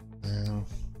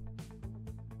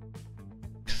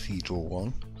 Cathedral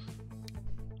one.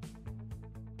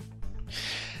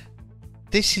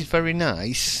 This is very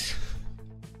nice.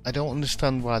 I don't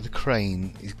understand why the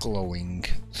crane is glowing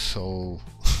so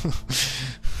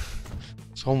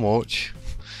so much.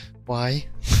 Why?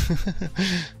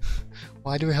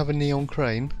 Why do we have a neon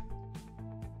crane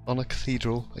on a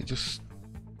cathedral? It just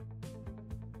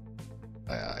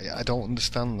I don't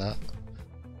understand that.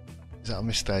 Is that a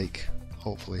mistake?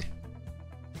 Hopefully.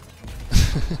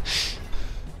 It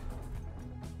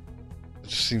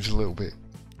just seems a little bit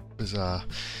bizarre.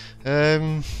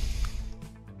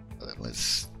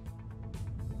 Let's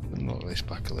knock this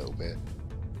back a little bit.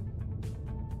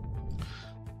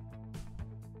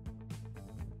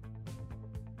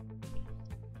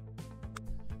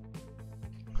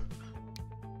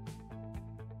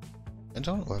 I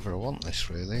don't know whether I want this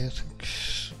really. I think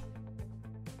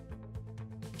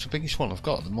it's the biggest one I've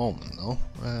got at the moment though.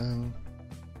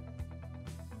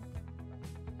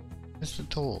 Where's the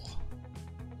door?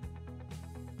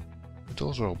 The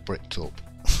doors are all bricked up.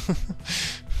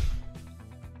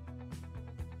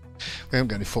 We haven't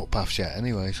got any footpaths yet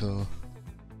anyway, so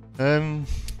let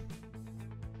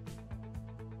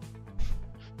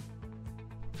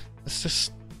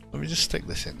me just stick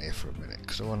this in here for a minute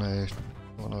because I want to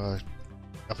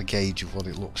have a gauge of what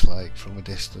it looks like from a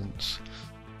distance.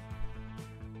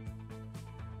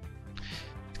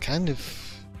 It's kind of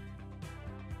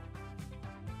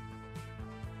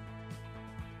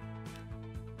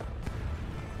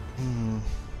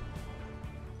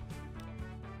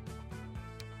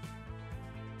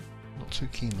not too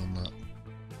keen on that.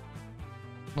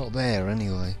 Not there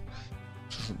anyway.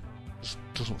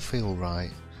 Doesn't feel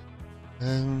right.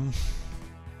 I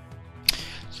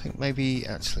think maybe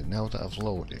actually now that I've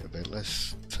lowered it a bit,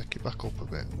 let's take it back up a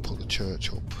bit and put the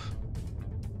church up.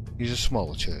 Use a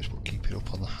smaller church but keep it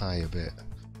up on the high a bit.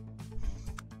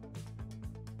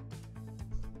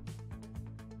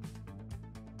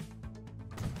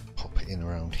 Pop it in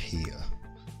around here.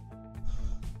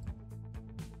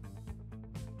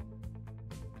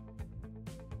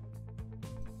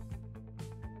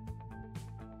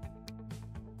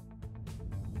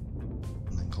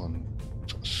 And then go and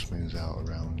sort of smooth out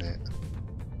around it.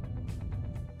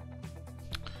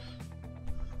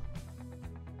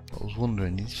 What I was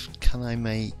wondering is, can I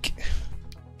make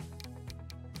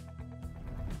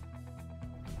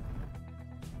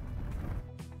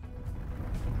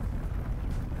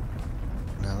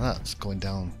that's going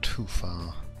down too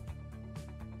far.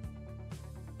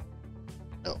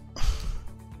 No.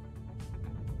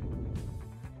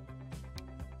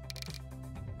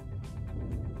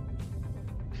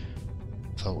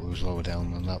 Thought it was was lower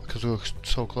down than that because we were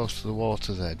so close to the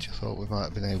water's edge. I thought we might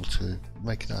have been able to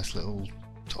make a nice little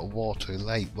sort of watery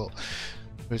lake, but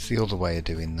it's the other way of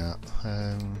doing that,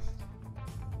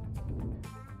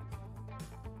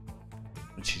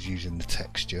 which is using the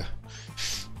texture.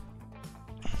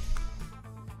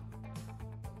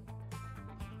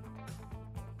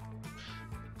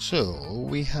 So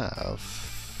we have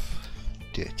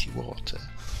dirty water.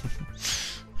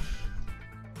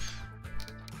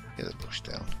 Get the brush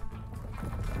down.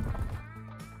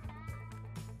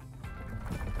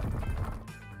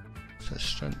 So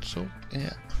strength's up,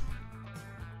 yeah.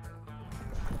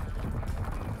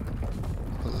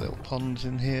 Put little ponds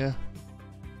in here.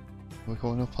 We're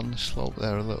going up on the slope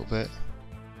there a little bit.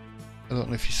 I don't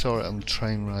know if you saw it on the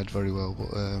train ride very well,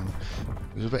 but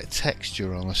there's a bit of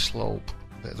texture on a slope,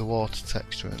 a bit of the water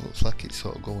texture, and it looks like it's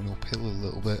sort of going uphill a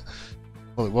little bit.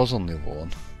 Well, it was on the other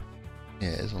one. Yeah,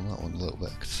 it is on that one a little bit.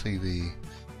 I could see the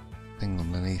thing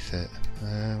underneath it.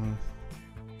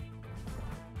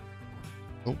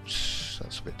 Oops,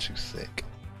 that's a bit too thick.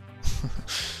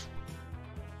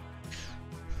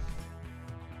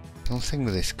 The only thing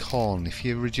with this corn, if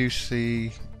you reduce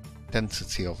the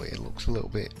density of it, it looks a little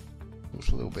bit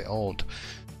odd.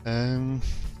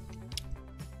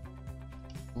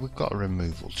 We've got a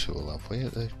removal tool, have we?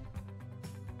 At the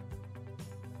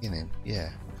beginning, yeah.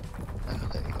 Ah,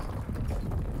 there you go.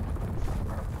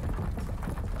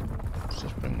 Let's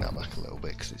just bring that back a little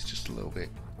bit because it's just a little bit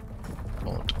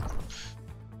odd.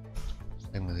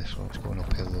 Same with this one, it's going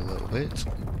uphill a little bit.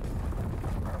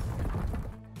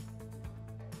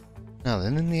 Now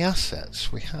then, in the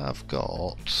assets we have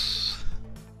got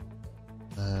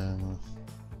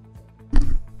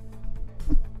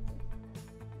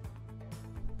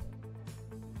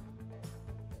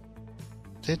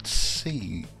did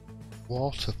see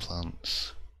water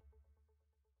plants.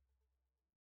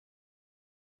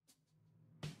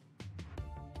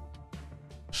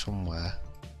 Somewhere.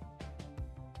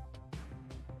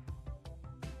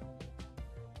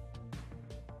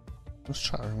 Let's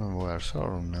try to remember where I saw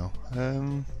them now.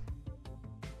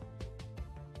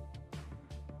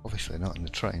 Obviously not in the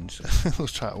trains.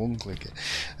 Let's try to unclick it.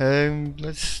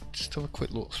 Let's just have a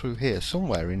quick look through here.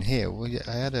 Somewhere in here,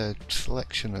 I had a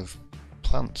selection of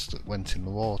plants that went in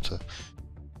the water.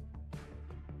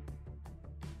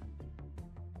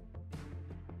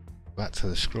 Back to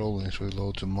the scrolling through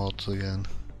loads of mods again.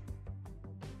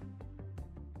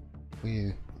 Were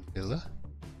you there?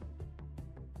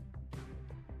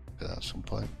 At some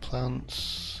point,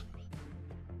 plants.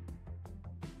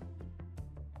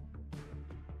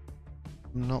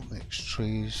 Not mixed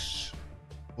trees.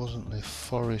 Wasn't the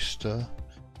forester?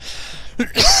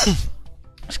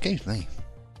 Excuse me.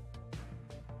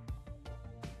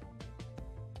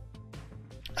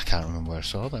 I can't remember where I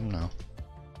saw them now.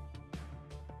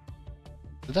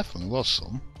 There definitely was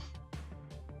some.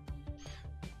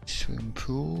 Swimming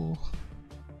pool.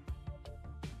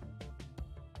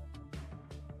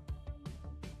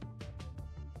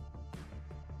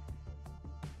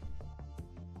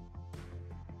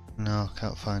 No,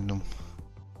 can't find them.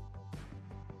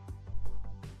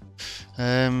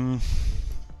 No,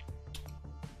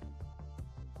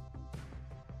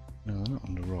 not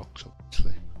on the rocks,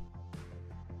 obviously.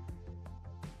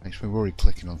 Makes me worry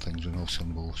clicking on things with no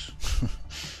symbols.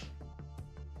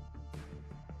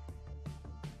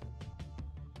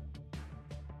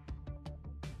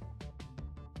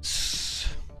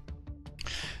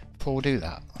 Before we do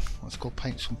that, let's go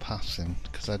paint some paths in,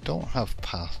 because I don't have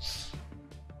paths.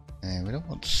 And we don't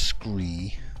want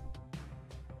scree.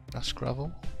 Grass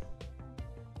gravel.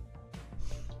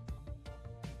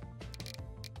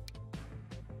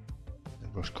 The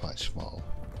brush quite small.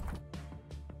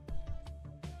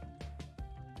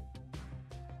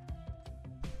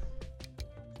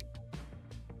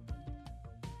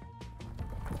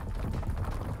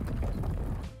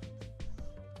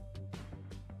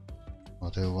 I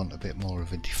do want a bit more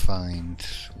of a defined.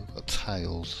 We've got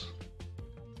tiles.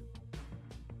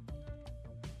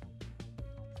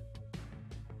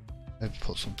 Maybe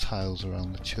put some tiles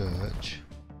around the church.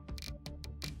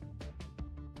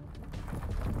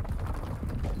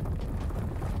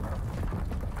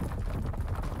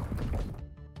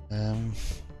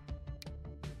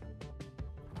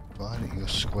 Why don't you go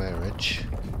square edge?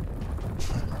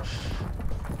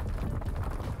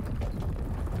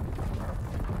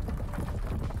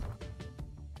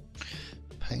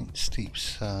 Paint steep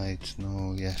sides.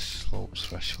 No, yes, slope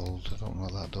threshold. I don't know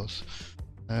what that does.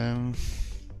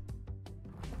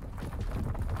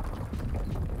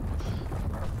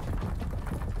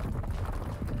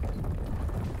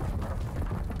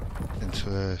 Into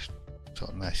a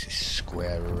Sort of nice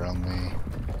square around me.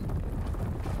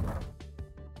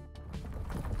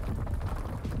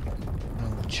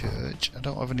 No church. I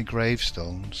don't have any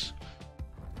gravestones.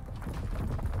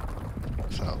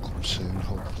 So that'll come soon,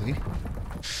 hopefully.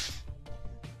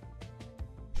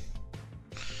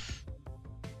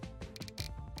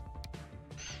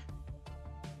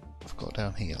 I've got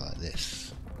down here like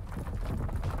this.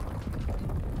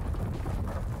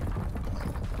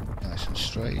 Nice and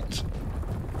straight.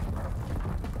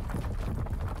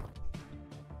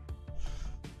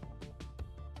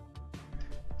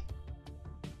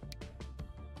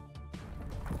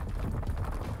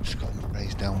 Just got to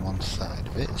raise down one side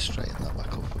of it, straighten that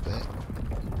back up a bit.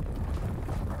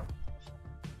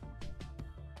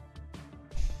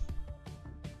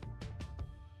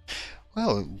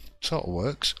 Well, it sort of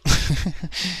works.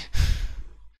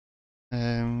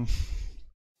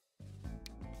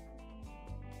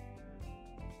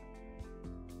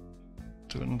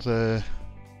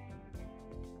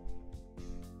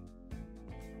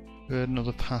 Do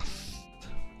another path.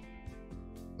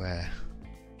 Where?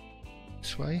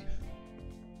 This way?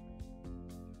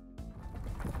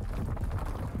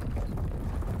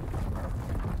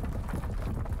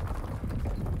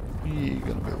 You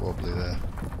got a bit wobbly there.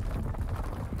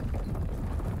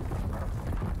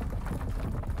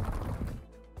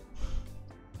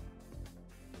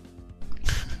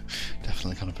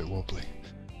 Definitely got a bit wobbly.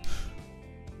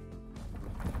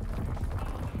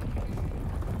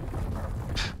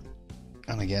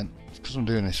 And again, because I'm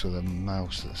doing this with a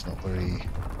mouse that's not very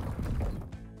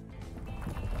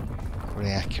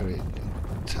accurate,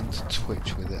 I tend to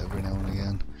twitch with it every now and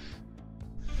again.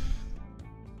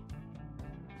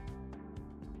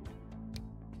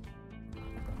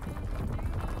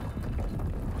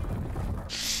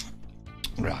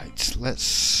 Right,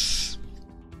 let's...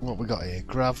 What we got here?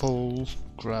 Gravel.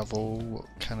 What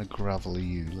kind of gravel are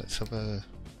you? Let's have a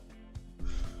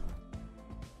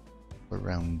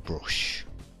round brush.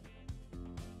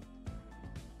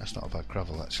 That's not a bad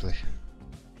gravel actually.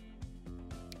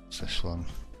 What's this one?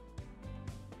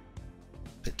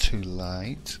 Bit too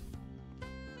light.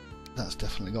 That's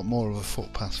definitely got more of a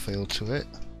footpath feel to it.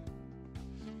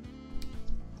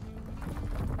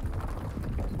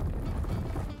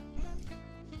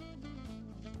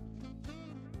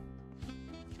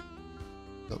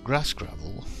 Got grass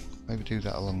gravel. Maybe do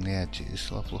that along the edges.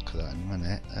 I'll have a look at that in a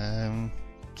minute.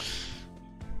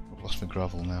 I've lost my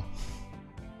gravel now.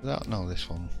 No, this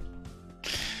one.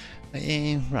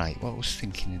 Right, what I was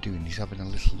thinking of doing is having a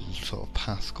little sort of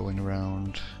path going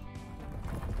around.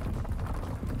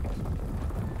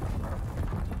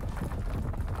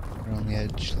 Around the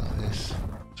edge like this,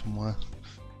 somewhere.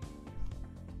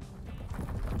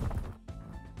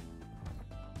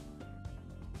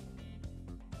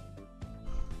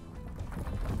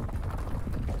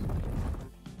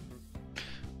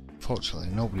 Fortunately,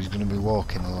 nobody's going to be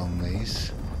walking along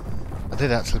these. I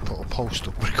did actually put a post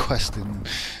up requesting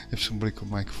if somebody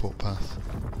could make a footpath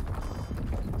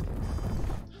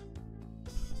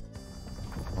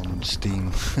on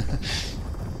Steam.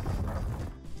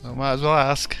 I might as well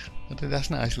ask. I did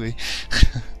ask nicely.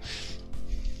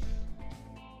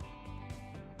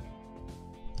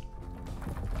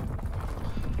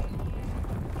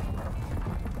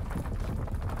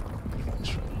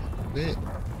 That's right. A bit.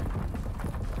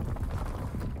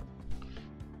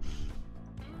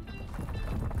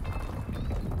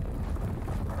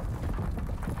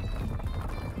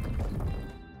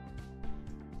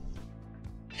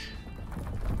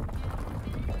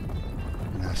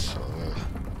 Sort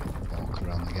of walk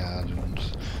around the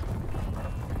gardens.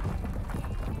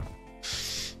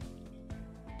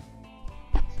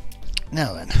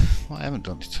 Now then, what I haven't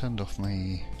done is turned off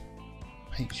my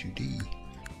HUD.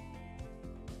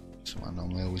 Something I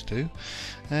normally always do.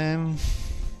 I'm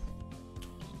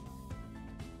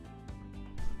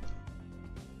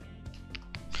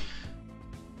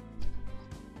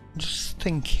just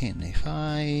thinking if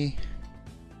I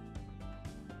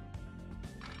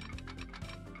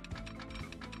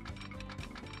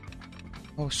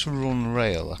was to run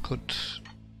rail, I could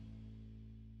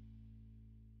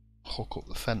hook up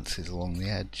the fences along the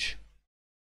edge.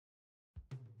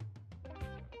 I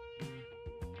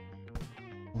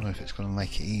wonder if it's going to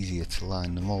make it easier to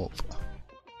line them up.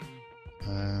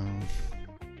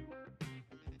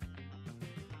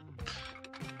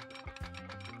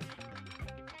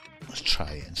 Let's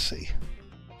try it and see.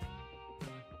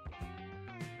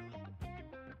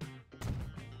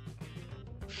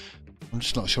 I'm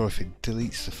just not sure if it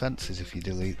deletes the fences if you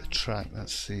delete the track.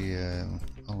 That's the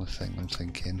only thing I'm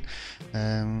thinking.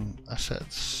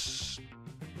 Assets,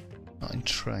 not in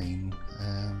train.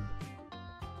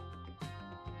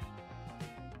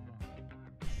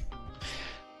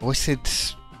 I wish they'd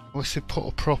put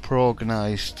a proper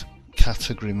organised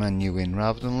category menu in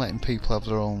rather than letting people have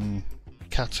their own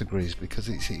categories, because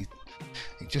it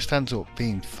just ends up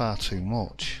being far too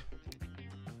much.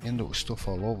 You end up with stuff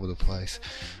all over the place.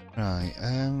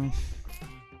 Right,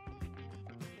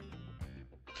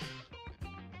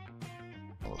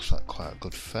 looks like quite a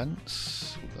good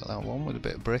fence. We've got that one with a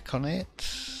bit of brick on it.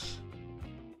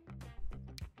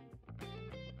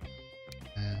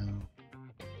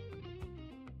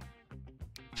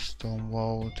 Stone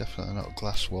wall, definitely not a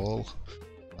glass wall.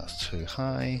 That's too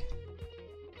high.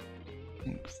 I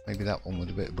think maybe that one with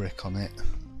a bit of brick on it.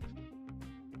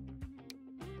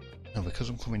 Now, because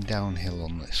I'm coming downhill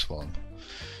on this one.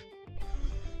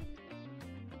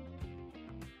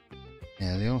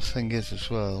 Yeah, the only thing is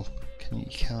as well, you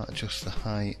can't adjust the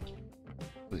height.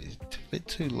 It's a bit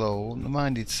too low. I wouldn't have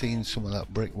minded seeing some of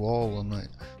that brick wall on it.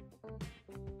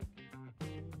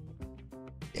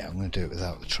 Yeah, I'm going to do it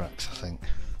without the tracks, I think.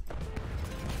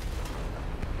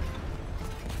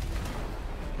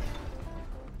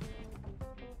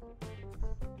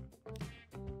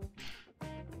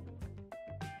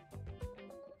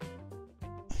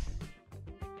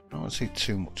 I don't want to see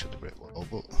too much of the brick wall,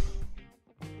 but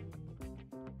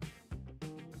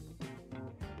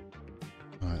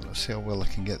right, let's see how well I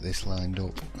can get this lined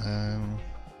up.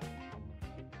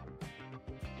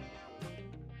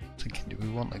 Thinking, do we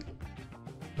want a... I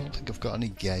don't think I've got any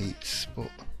gates, but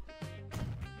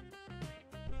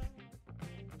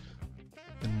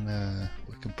we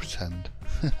can pretend.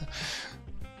 I'm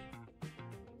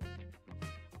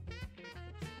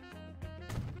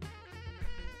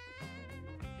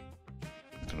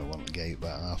gonna want the gate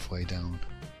about halfway down.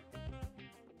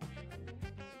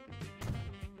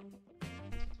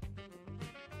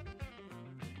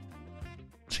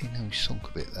 See, now he's sunk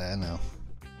a bit there now.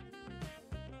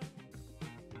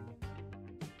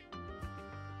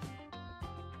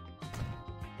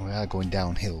 We are going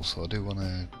downhill, so I do want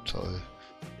to sort of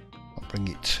not bring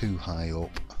it too high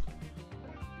up.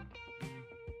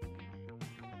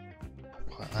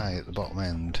 Quite high at the bottom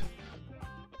end.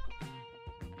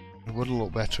 It would have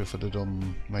looked better if I'd have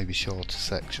done maybe shorter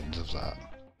sections of that.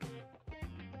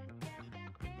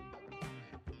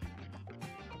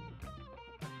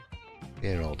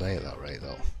 Here all day at that rate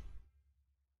though.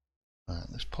 Right,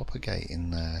 let's pop a gate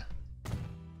in there.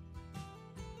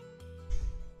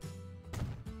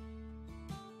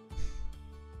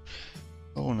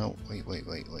 Oh no, wait.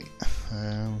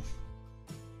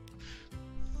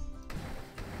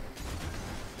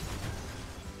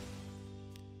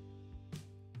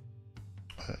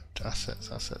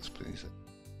 Assets please.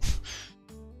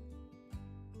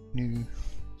 New,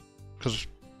 because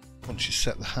once you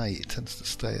set the height it tends to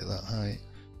stay at that height.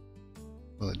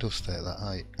 Well, it does stay at that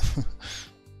height.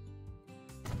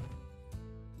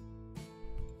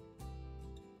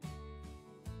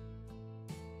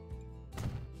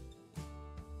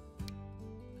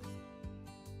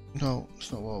 No,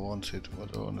 it's not what I wanted.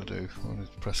 What do I want to do? I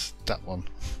want to press that one.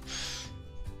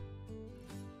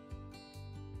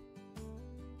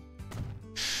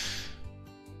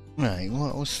 Right,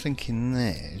 what I was thinking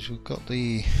there is we've got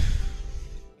these,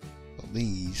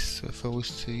 so if I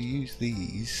was to use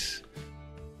these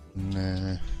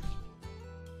and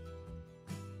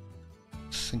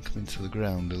sink them into the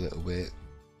ground a little bit,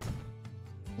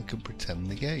 we can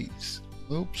pretend the gates.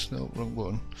 Oops, no, wrong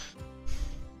one.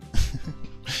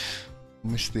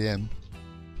 Missed the M.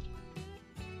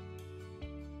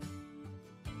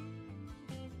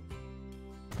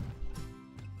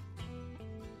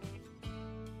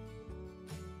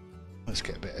 Let's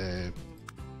get a bit of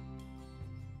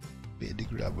the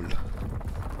gravel.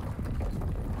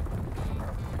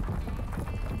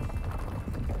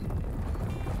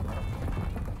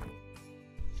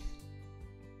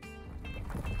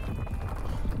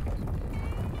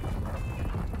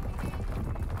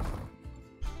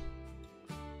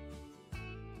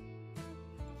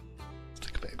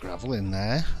 Stick a bit of gravel in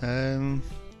there.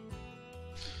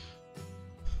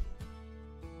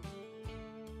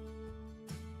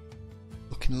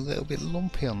 A little bit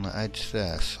lumpy on the edge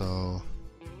there, so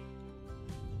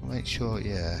make sure,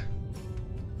 yeah,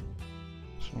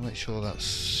 so make sure that's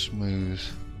smooth.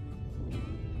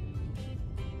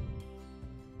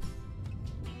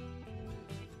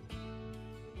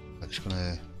 I'm just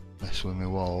gonna mess with my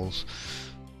walls.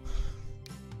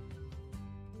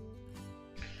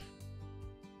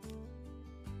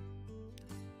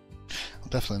 I'm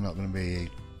definitely not going to be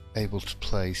able to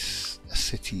place a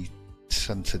city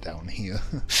centre down here.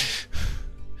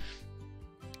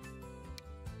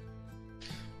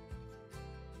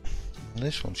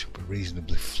 This one should be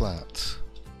reasonably flat.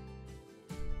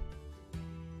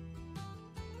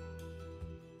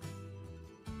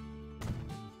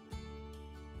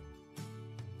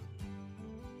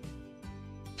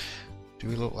 Do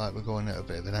we look like we're going at a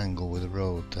bit of an angle with the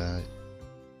road there?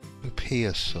 It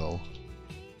appears so.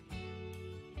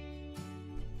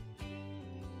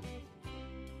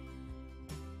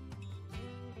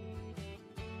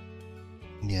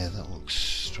 Yeah, that looks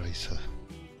straighter.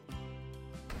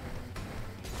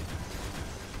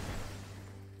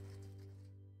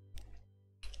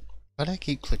 Why do I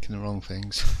keep clicking the wrong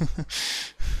things?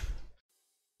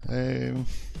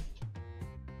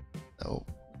 Oh,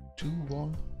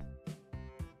 2-1.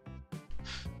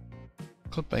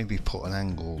 Could maybe put an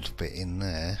angled bit in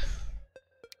there.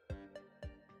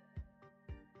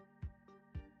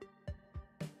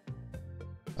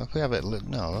 If we have it,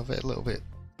 no, have it a little bit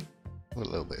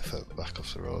further back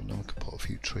off the road, and then we can put a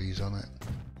few trees on it,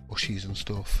 bushes and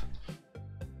stuff.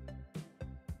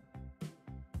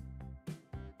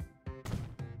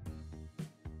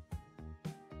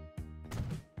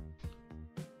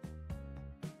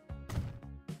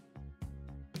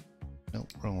 Nope,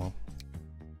 wrong one.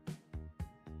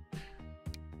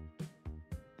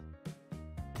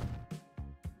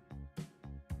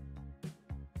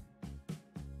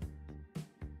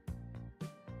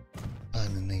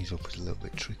 Lining these up is a little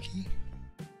bit tricky.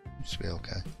 Seems to be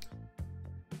okay.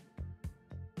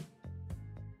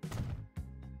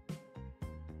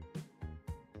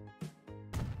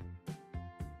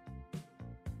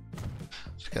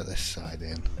 Let's get this side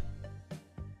in.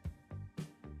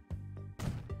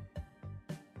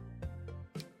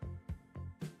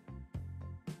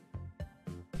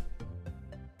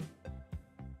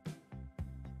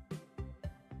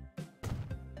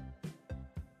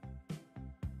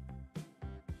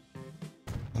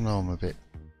 I know I'm a bit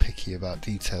picky about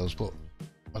details, but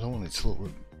I don't want it to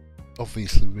look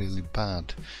obviously really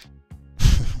bad.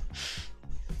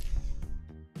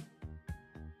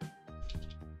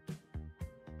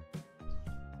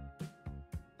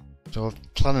 So I'm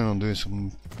planning on doing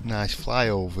some nice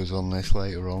flyovers on this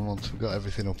later on once we've got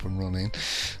everything up and running.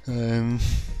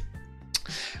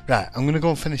 Right, I'm going to go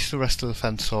and finish the rest of the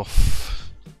fence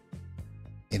off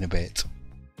in a bit.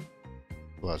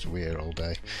 Well, that's weird all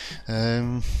day.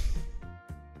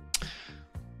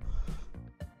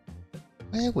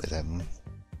 Where were them?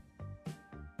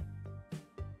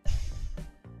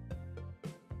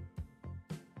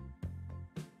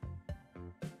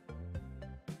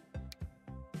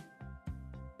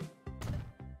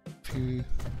 Few.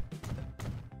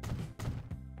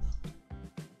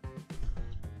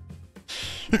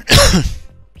 Can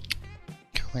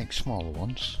I make smaller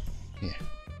ones? Yeah.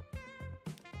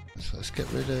 So let's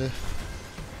get rid of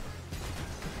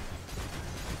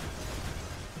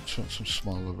some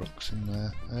smaller rocks in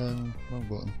there. Wrong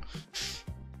button.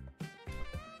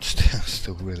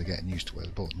 Still really getting used to where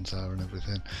the buttons are and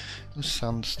everything. There's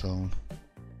sandstone.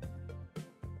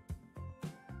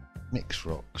 Mixed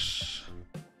rocks.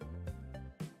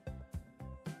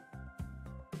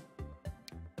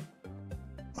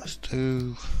 Let's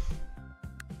do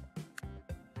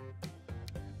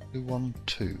 1,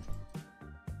 2.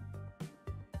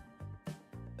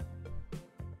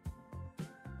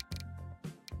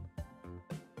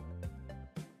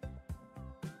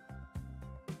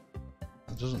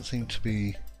 It doesn't seem to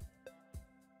be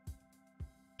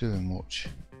doing much.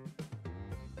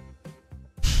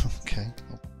 Okay,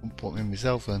 I'll put them in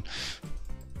myself then.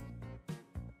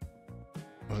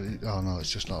 Oh no,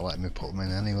 it's just not letting me put them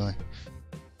in anyway.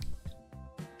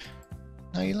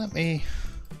 Now you let me...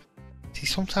 See,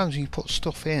 sometimes when you put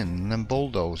stuff in and then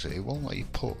bulldoze it, it won't let you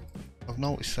put... I've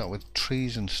noticed that with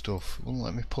trees and stuff, it won't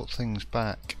let me put things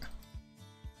back.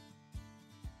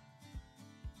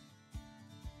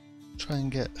 Try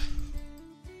and get a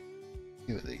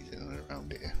few of these in and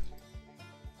around here.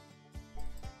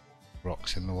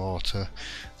 Rocks in the water.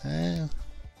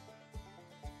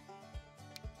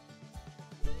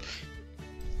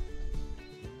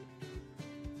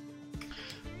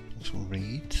 Some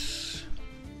reeds.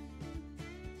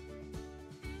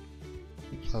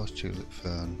 Flowers, tulip,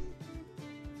 fern.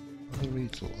 What do the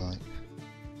reeds look like?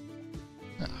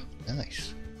 Ah,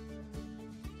 nice.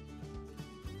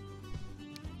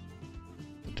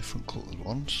 Different coloured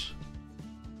ones.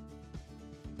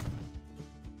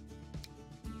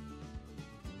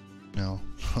 No,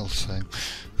 all the same.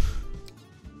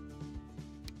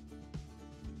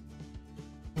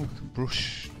 Oh, we can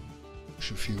brush a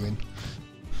few in.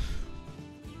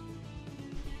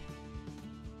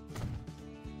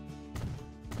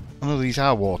 I know these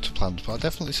are water plants, but I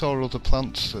definitely saw other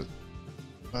plants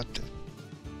that... Do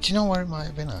you know where it might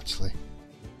have been actually?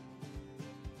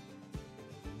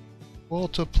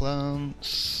 Water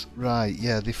plants, right?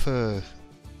 Yeah, they for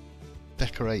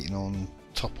decorating on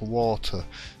top of water.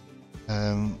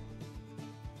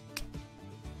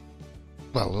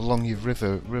 well, along your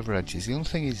river edges. The only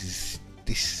thing is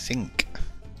this sink.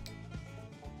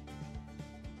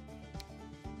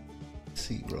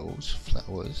 Sea rose,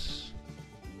 flowers,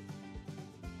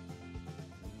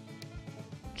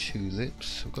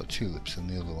 tulips. I've got tulips in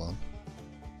the other one.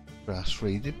 Grass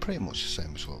reed, they're pretty much the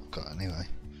same as what I've got anyway.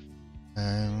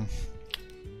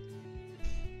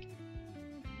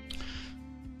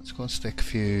 Let's go and stick a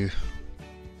few.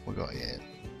 What we got here?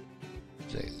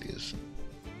 Azaleas.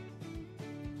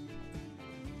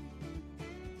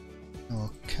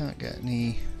 Oh, I can't get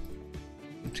any.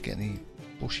 Need to get any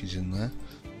bushes in there.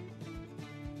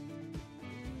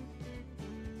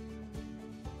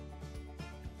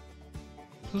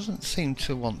 Doesn't seem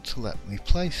to want to let me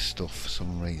place stuff for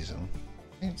some reason.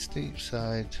 It's deep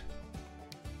side.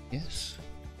 Yes.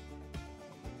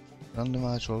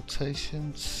 Randomized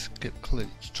rotation. Skip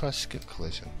collision. Try skip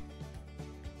collision.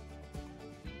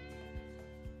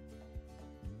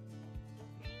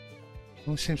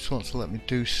 It seems to want to let me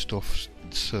do stuff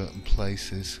in certain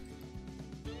places.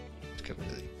 Let's get rid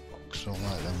of the box. Don't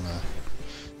like them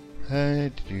there.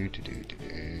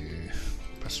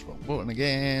 Press the wrong button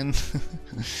again.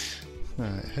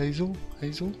 Right, Hazel,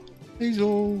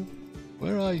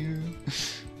 where are you?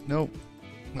 Nope,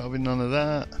 not having none of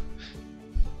that.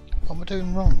 What am I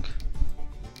doing wrong?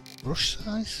 Brush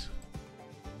size?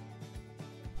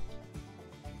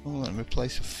 Oh, let me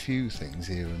place a few things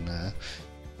here and there.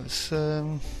 Let's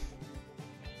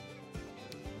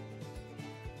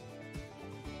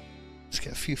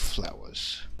get a few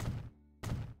flowers.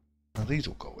 Now these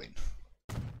will go in.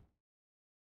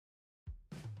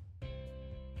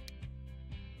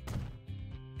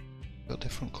 Got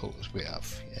different colours we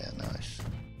have. Yeah, nice.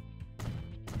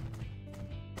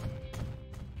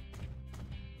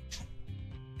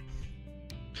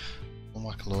 I'll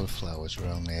whack a load of flowers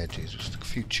around the edges. Just a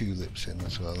few tulips in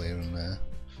as well here and there.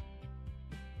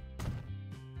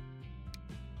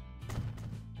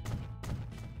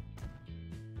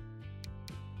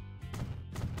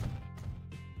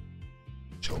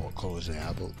 Sure what colours they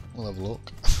are, but we'll have a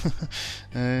look.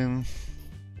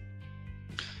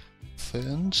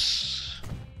 Ferns.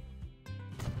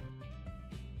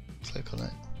 Click on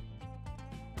it.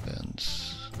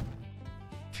 Ferns.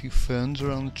 A few ferns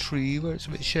around the tree where it's a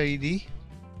bit shady.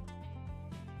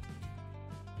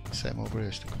 Same over here,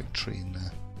 just a quick tree in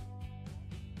there.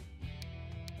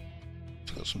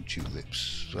 It's got some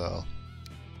tulips as well.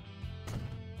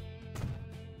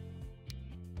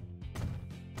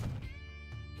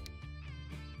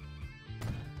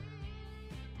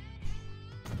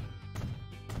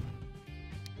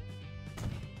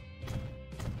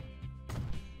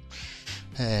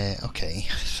 Okay,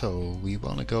 so we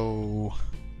want to go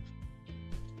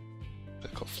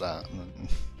pick off that and then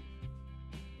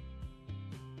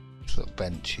little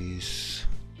benches.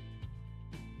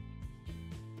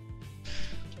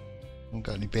 Haven't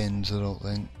got any bins, I don't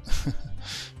think.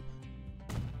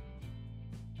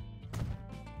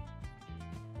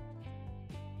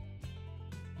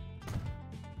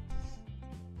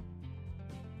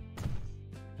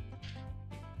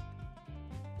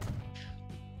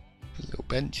 Little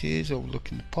benches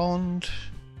overlooking the pond.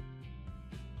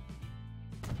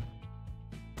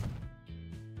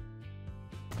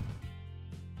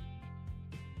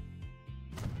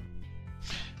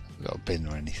 Haven't got a bin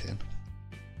or anything.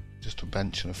 Just a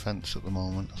bench and a fence at the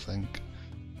moment, I think.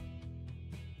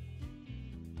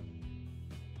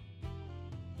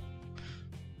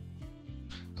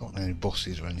 Don't know any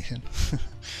buses or anything.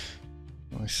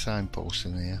 No signposts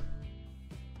in here.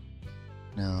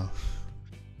 No.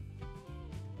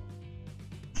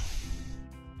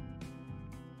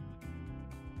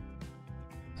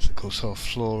 Sort of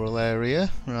floral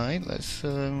area, right? Let's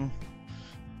get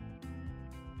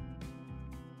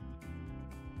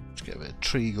a bit of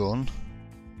tree going.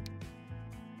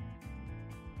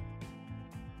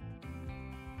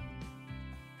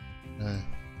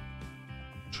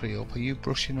 Tree up. Are you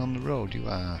brushing on the road? You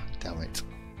are. Damn it!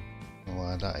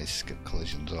 Oh, that is skip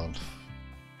collision zone.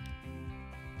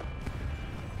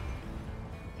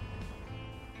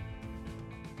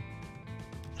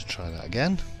 Let's try that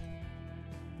again.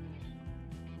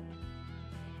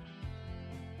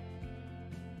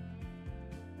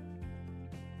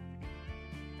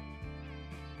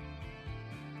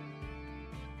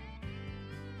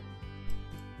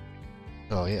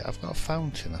 Oh yeah, I've got a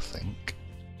fountain, I think.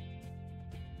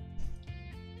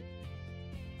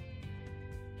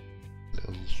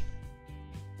 Little...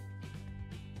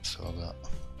 saw that.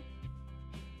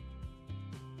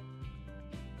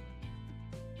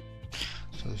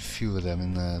 So there's a few of them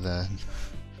in there then.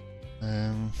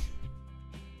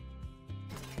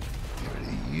 Get rid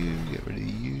of you, get rid of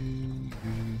you,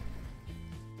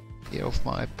 Get off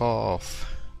my path.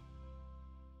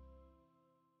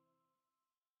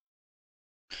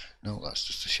 No, that's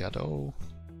just a shadow.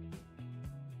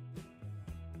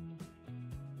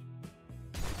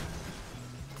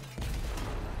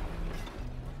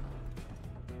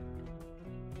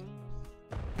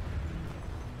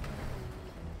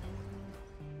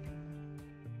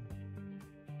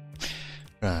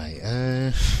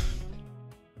 Right,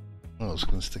 what else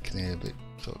going to stick in here? A bit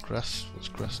sort of grass. What's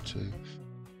grass to?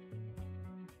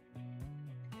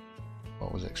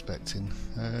 What was I expecting?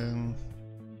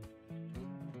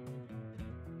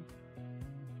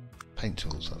 Paint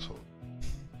tools, that's all.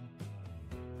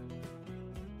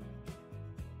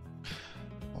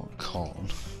 Or corn.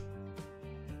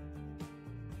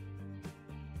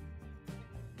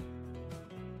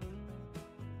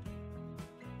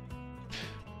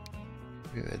 A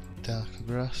bit of darker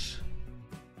grass.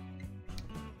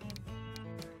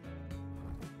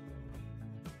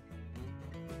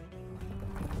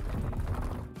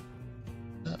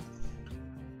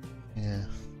 Yeah,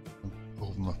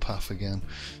 over my path again.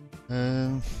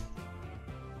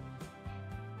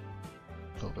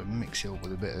 Sort of mix it up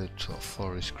with a bit of sort of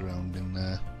forest ground in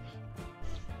there.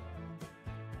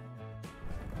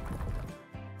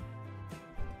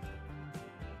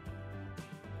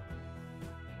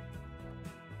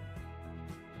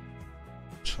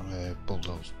 Trying to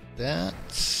bulldoze that,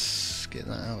 get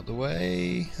that out of the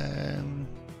way. Trying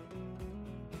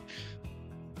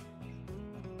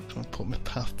to put my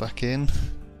path back in.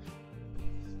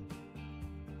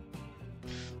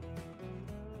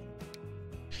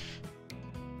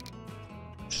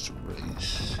 Just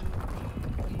raise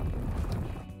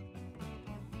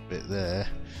a bit there.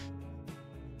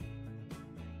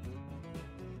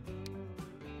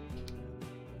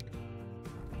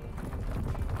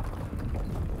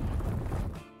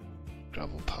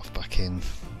 Gravel path back in.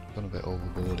 Gone a bit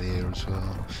overboard here as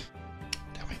well.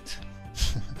 Damn it.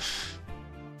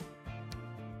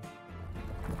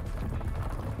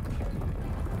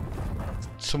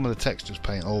 Some of the textures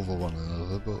paint over one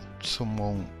another, but some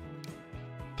won't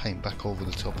paint back over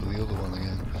the top of the other one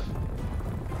again.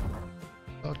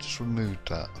 I've just removed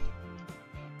that.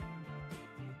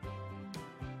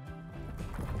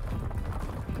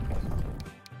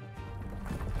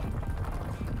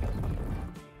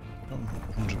 I'm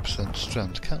 100%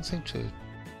 strand. Can't seem to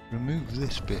remove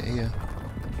this bit here.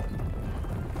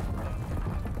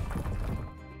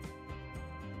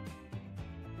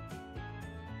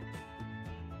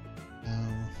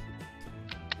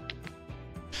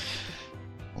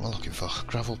 What am I looking for?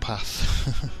 Gravel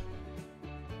path.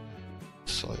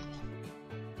 Soil.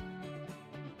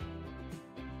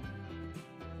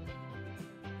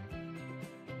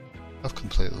 I've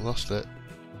completely lost it.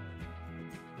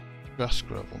 Grass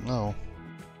gravel, no.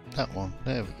 That one,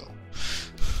 there we go.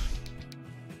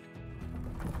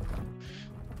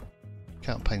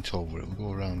 Can't paint over it, we'll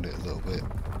go around it a little bit.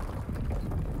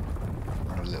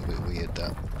 A little bit weird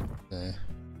that. There.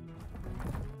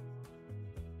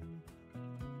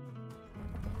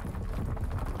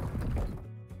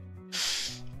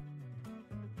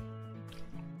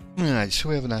 Right, so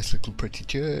we have a nice little pretty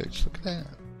church, look at that.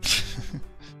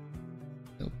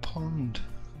 Little pond.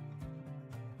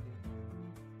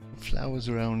 Flowers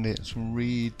around it, some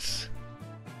reeds.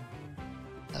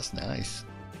 That's nice.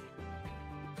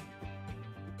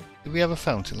 Do we have a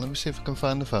fountain? Let me see if I can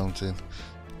find the fountain.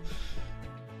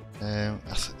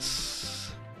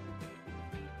 Assets.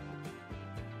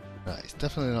 Right, it's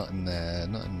definitely not in there,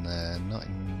 not in there, not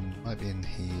in... might be in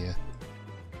here.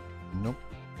 Nope.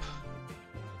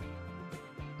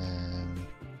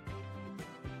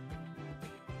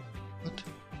 What?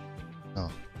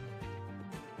 Oh.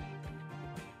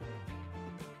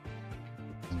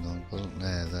 Hang on, it wasn't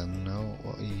there then, no.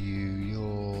 What are you?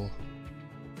 You're...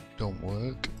 don't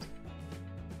work.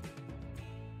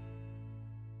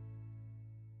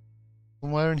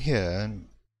 Somewhere in here, I'm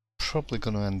probably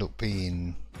going to end up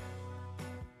being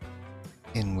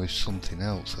in with something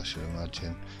else, I should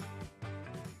imagine.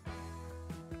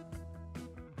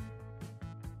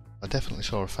 I definitely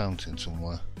saw a fountain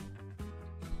somewhere.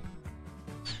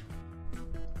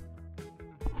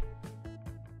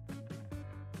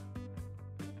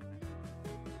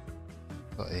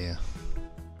 Got here.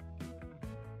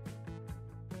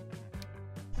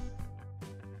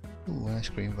 Ooh, an ice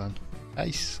cream van.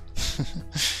 Ice!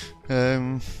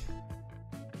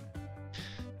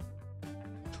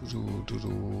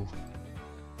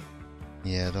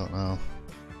 Yeah, I don't know.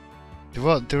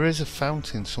 There is a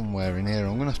fountain somewhere in here.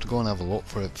 I'm gonna have to go and have a look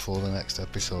for it before the next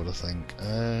episode, I think.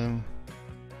 And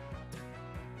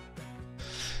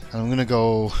I'm gonna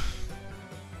go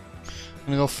I'm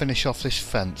gonna go finish off this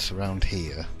fence around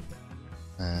here.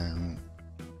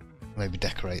 Maybe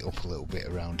decorate up a little bit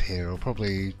around here. I'll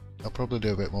probably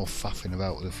do a bit more faffing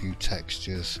about with a few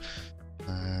textures.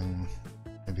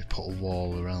 Maybe put a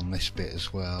wall around this bit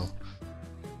as well.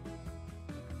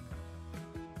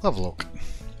 Have a look.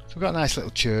 So we've got a nice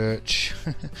little church.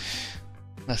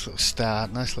 Nice little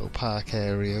start, nice little park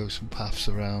area with some paths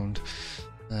around.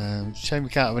 Shame we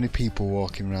can't have any people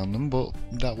walking around them, but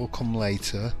that will come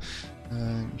later.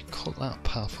 You cut that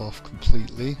path off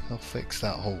completely. I'll fix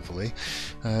that hopefully.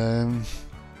 Yeah,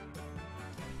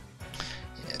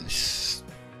 this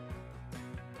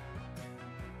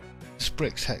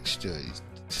brick texture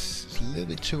is a little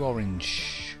bit too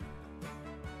orange.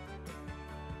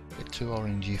 A bit too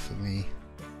orangey for me.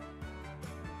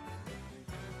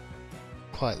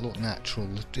 Quite look natural.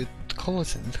 The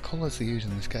colours they use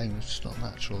in this game is just not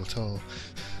natural at all.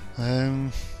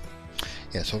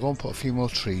 Yeah, so I'll go and put a few more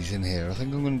trees in here. I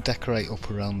think I'm going to decorate up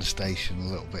around the station a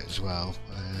little bit as well,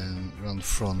 around the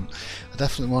front. I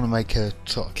definitely want to make a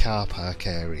sort of car park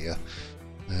area.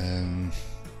 I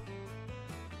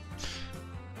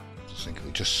think it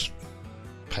would just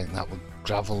paint that with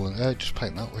gravel and just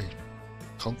paint that with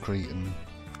concrete and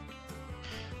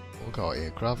what we got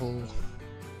here, gravel.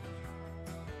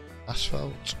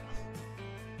 Asphalt.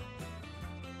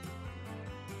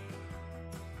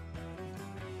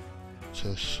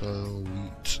 So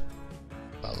wheat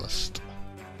ballast.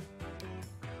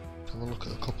 Let's have a look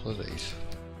at a couple of these.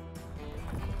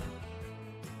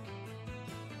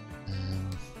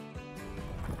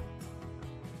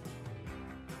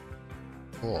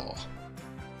 Oh,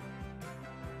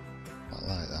 I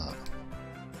like that.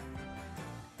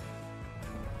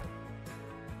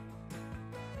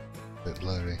 Bit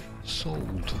blurry.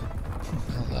 Sold.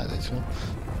 I like this one.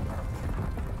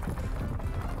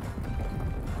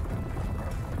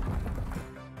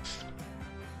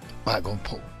 Might go and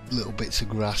put little bits of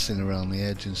grass in around the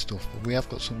edge and stuff, but we have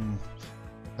got some.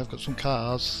 I've got some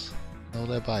cars. No,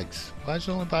 they're bikes. Why is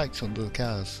there only bikes under the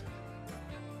cars?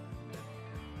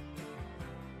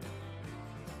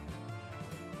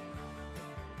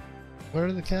 Where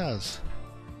are the cars?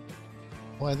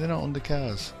 Why are they not under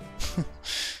cars?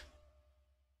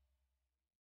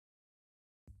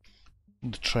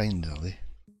 The train, are they?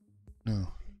 No.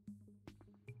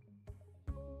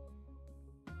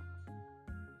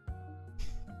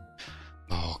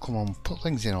 Oh, come on, put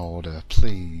things in order,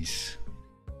 please.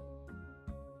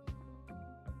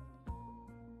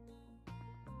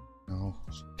 No,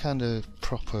 kind of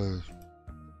proper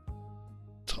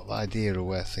sort of idea of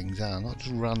where things are, not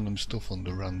just random stuff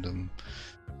under random.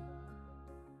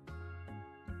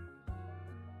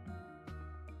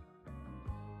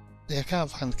 Yeah, I can't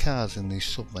find cars in these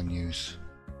sub-menus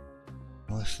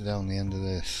unless they're down the end of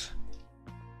this.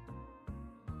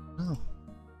 Oh.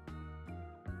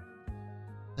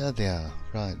 There they are.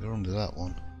 Right, they're under that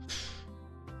one.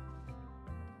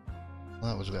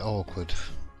 That was a bit awkward.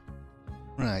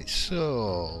 Right,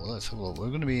 so let's have a look. We're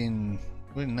in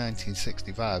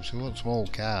 1965, so we want some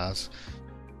old cars.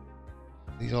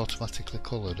 Are these automatically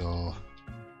coloured or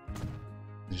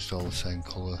they're just all the same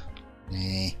colour?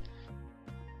 Nah.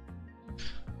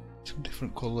 Some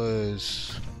different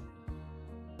colours.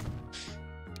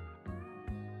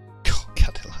 God,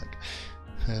 Cadillac.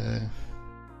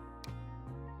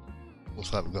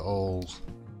 Looks like we've got all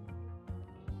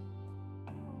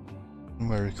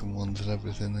American ones and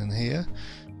everything in here.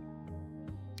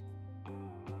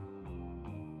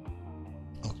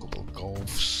 A couple of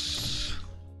Golfs.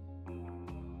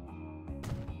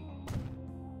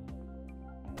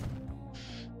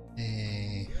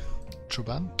 A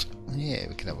Trabant. Yeah,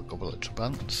 we can have a couple of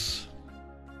Trabants.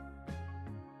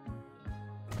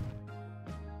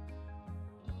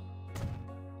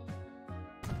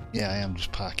 Yeah, I am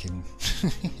just parking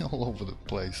all over the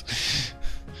place.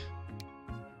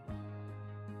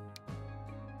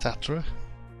 Tatra.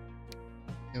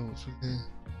 Yeah, what's it here?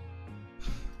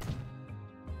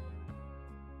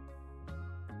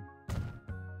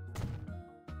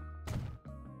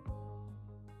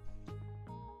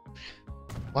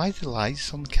 Why are the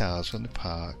lights on cars when they're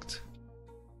parked?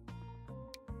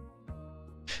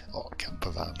 Oh,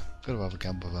 camper van. Gotta have a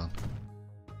camper van.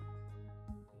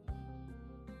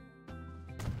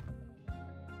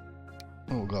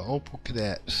 Oh, we've got Opel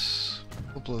Cadets.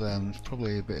 A couple of them. It's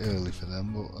probably a bit early for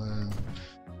them, but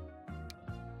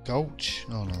Coach?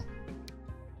 Oh no.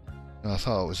 No, I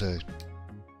thought it was a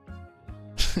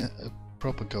a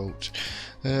proper Coach.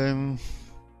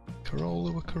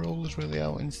 Corolla, were Corollas really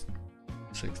out in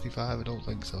 65? I don't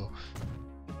think so.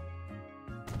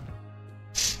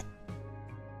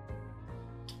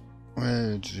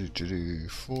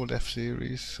 Ford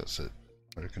F-Series, that's an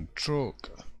American truck.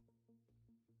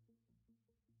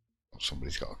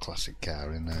 Somebody's got a classic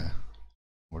car in there,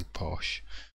 very posh.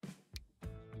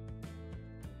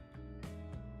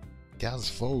 Gaz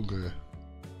Volga,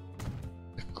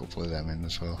 a couple of them in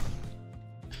as well.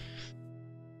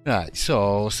 Right,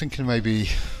 so I was thinking maybe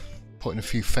putting a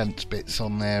few fence bits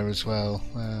on there as well.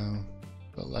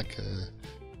 Got like a...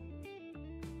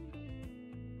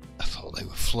 I thought they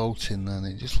were floating then,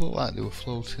 it just looked like they were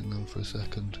floating then for a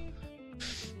second.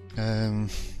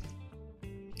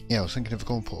 Yeah, I was thinking if I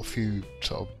go and put a few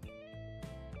sort of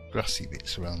grassy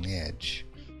bits around the edge.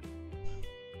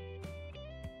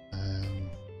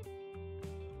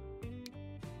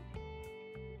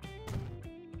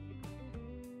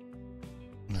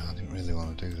 No, I didn't really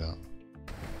want to do that.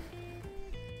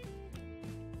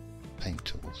 Paint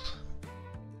tools.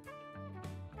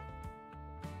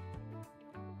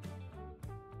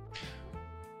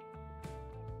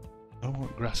 I don't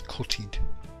want grass cutted.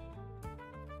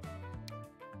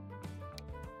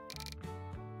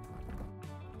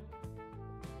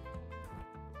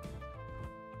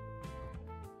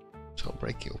 So I'll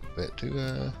break it up a bit, do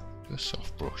a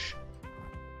soft brush.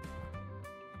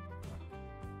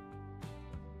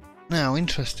 Now,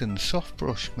 interesting, the soft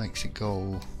brush makes it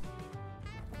go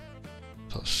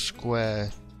sort of square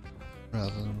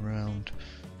rather than round.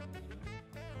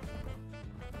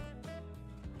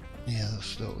 Yeah,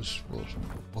 that was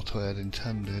what I had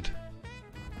intended.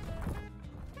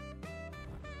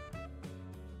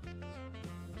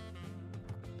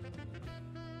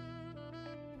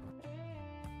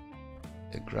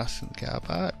 Bit of grass in the car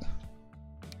park.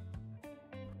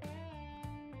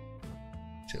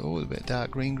 Is it all a bit of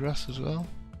dark green grass as well?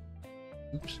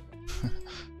 Oops.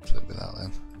 Let's look at that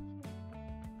then.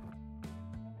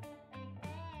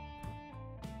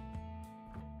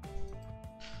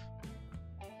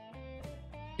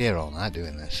 Here all night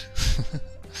doing this.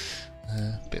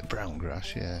 Bit of brown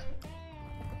grass, yeah.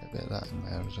 A bit of that in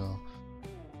there as well.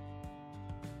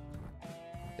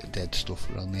 Bit of dead stuff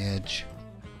around the edge.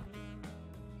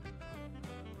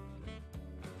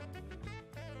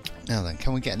 Now then,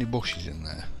 can we get any bushes in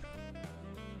there?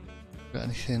 Got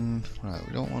anything? Right,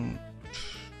 we don't want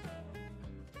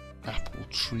apple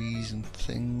trees and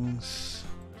things.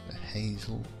 A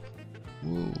hazel.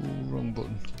 Whoa, wrong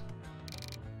button.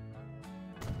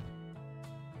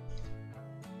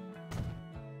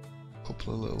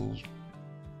 Couple of little...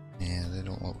 Yeah, they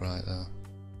don't look right though.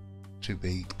 Too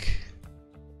big.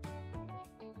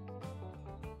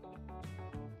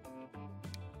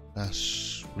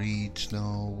 That's reeds,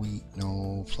 no. Wheat,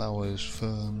 no. Flowers,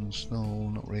 ferns, no,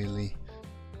 not really.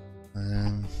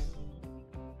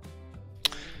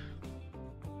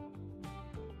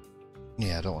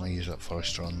 Yeah, I don't want to use that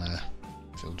forester on there.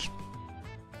 It'll just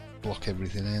block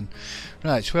everything in.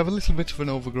 Right, so we have a little bit of an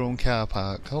overgrown car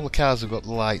park. All the cars have got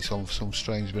the lights on for some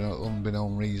strange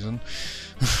unbeknown reason.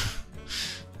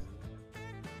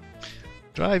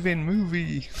 Drive-in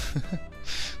movie.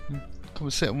 Come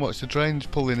and sit and watch the trains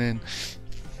pulling in.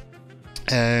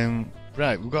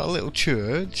 Right, we've got a little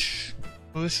church.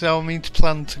 Well, this is how I mean to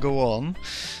plan to go on.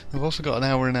 We've also got an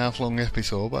hour-and-a-half long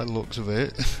episode by the looks of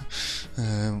it,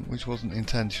 which wasn't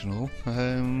intentional.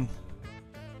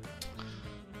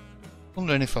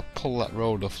 Wondering if I pull that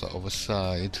road off that other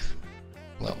side,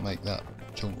 that'll make that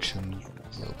junction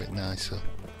a little bit nicer.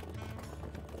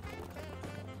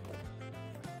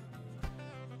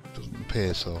 Doesn't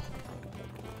appear so.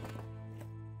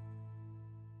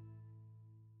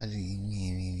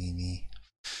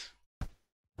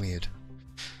 Weird.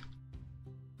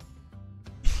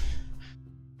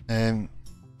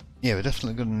 Yeah, we're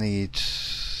definitely going to need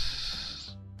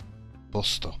bus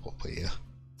stop up here.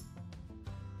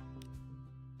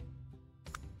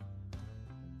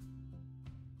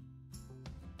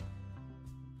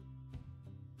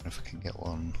 If I can get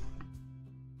one.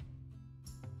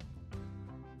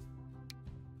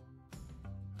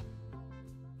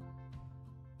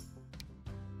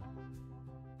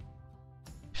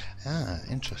 Ah,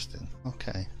 interesting.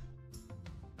 Okay.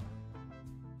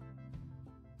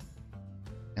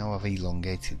 Now I've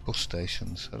elongated bus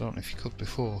stations. I don't know if you could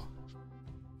before.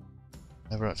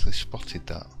 Never actually spotted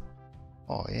that.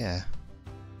 Oh yeah.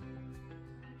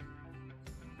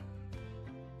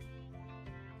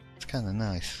 It's kind of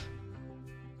nice.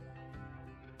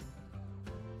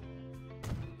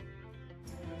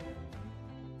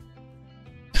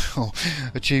 Oh,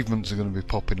 achievements are going to be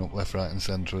popping up left, right and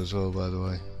centre as well, by the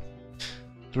way.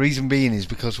 The reason being is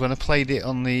because when I played it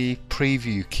on the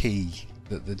preview key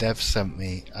that the devs sent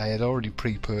me, I had already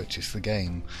pre-purchased the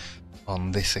game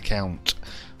on this account,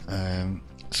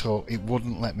 so it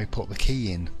wouldn't let me put the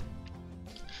key in.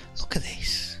 Look at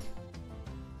this.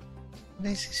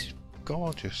 This is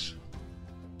gorgeous.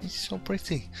 It's so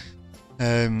pretty.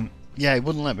 Yeah, it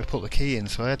wouldn't let me put the key in,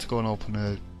 so I had to go and open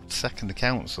a second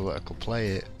account so that I could play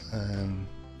it.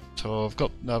 So I've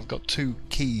got 2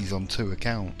 keys on 2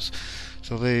 accounts.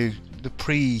 So the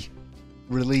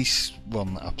pre-release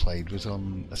one that I played was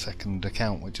on a second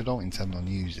account, which I don't intend on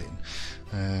using.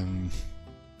 In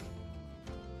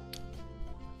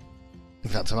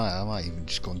fact, I might even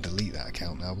just go and delete that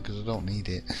account now because I don't need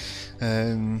it.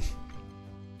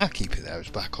 I'll keep it there as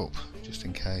backup just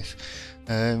in case.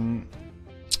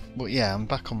 But yeah, I'm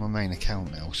back on my main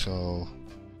account now, so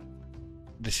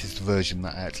this is the version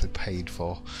that I actually paid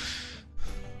for,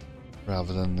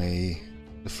 rather than the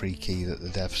free key that the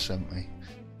dev sent me.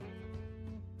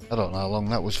 I don't know how long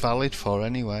that was valid for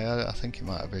anyway. I think it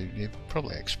might have been, it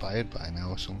probably expired by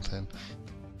now or something.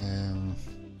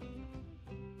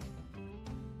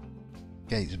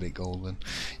 Gate's a bit golden.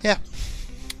 Yeah,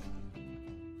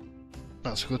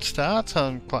 that's a good start.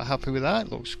 I'm quite happy with that.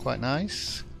 It looks quite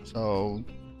nice. So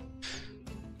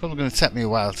probably going to take me a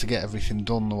while to get everything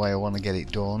done the way I want to get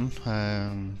it done.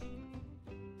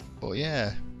 But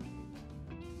yeah.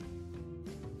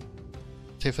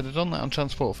 See, if I'd have done that on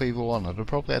Transport Fever 1, I'd have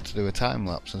probably had to do a time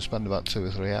lapse and spend about 2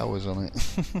 or 3 hours on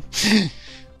it.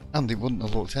 And it wouldn't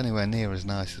have looked anywhere near as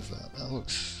nice as that.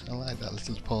 I like that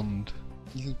little pond.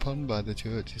 The little pond by the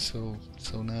church is so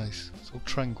nice, so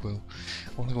tranquil.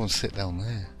 I want to go and sit down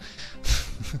there.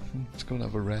 Let's go and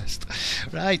have a rest.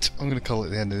 Right, I'm going to call it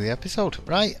the end of the episode.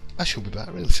 Right, I shall be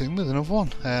back really soon with another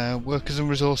one. Workers and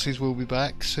Resources will be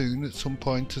back soon at some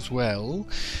point as well.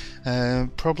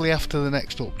 Probably after the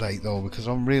next update though, because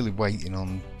I'm really waiting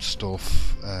on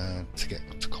stuff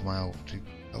to come out.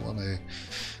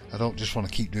 I don't just want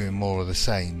to keep doing more of the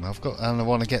same. I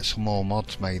want to get some more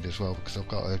mods made as well, because I've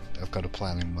got a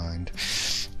plan in mind.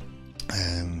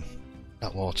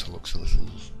 That water looks a little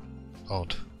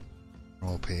odd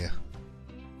up here.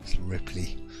 It's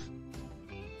ripply.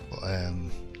 But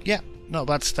yeah, not a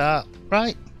bad start.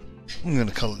 Right, I'm going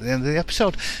to call it the end of the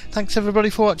episode. Thanks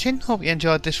everybody for watching. Hope you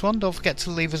enjoyed this one. Don't forget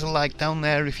to leave us a like down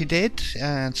there if you did,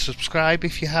 and subscribe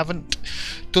if you haven't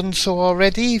done so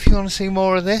already, if you want to see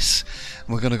more of this.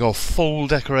 And we're going to go fully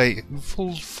decorated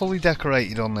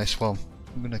on this one.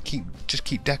 I'm going to just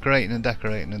keep decorating and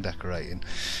decorating and decorating.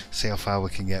 See how far we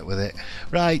can get with it.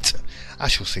 Right, I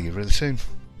shall see you really soon.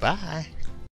 Bye.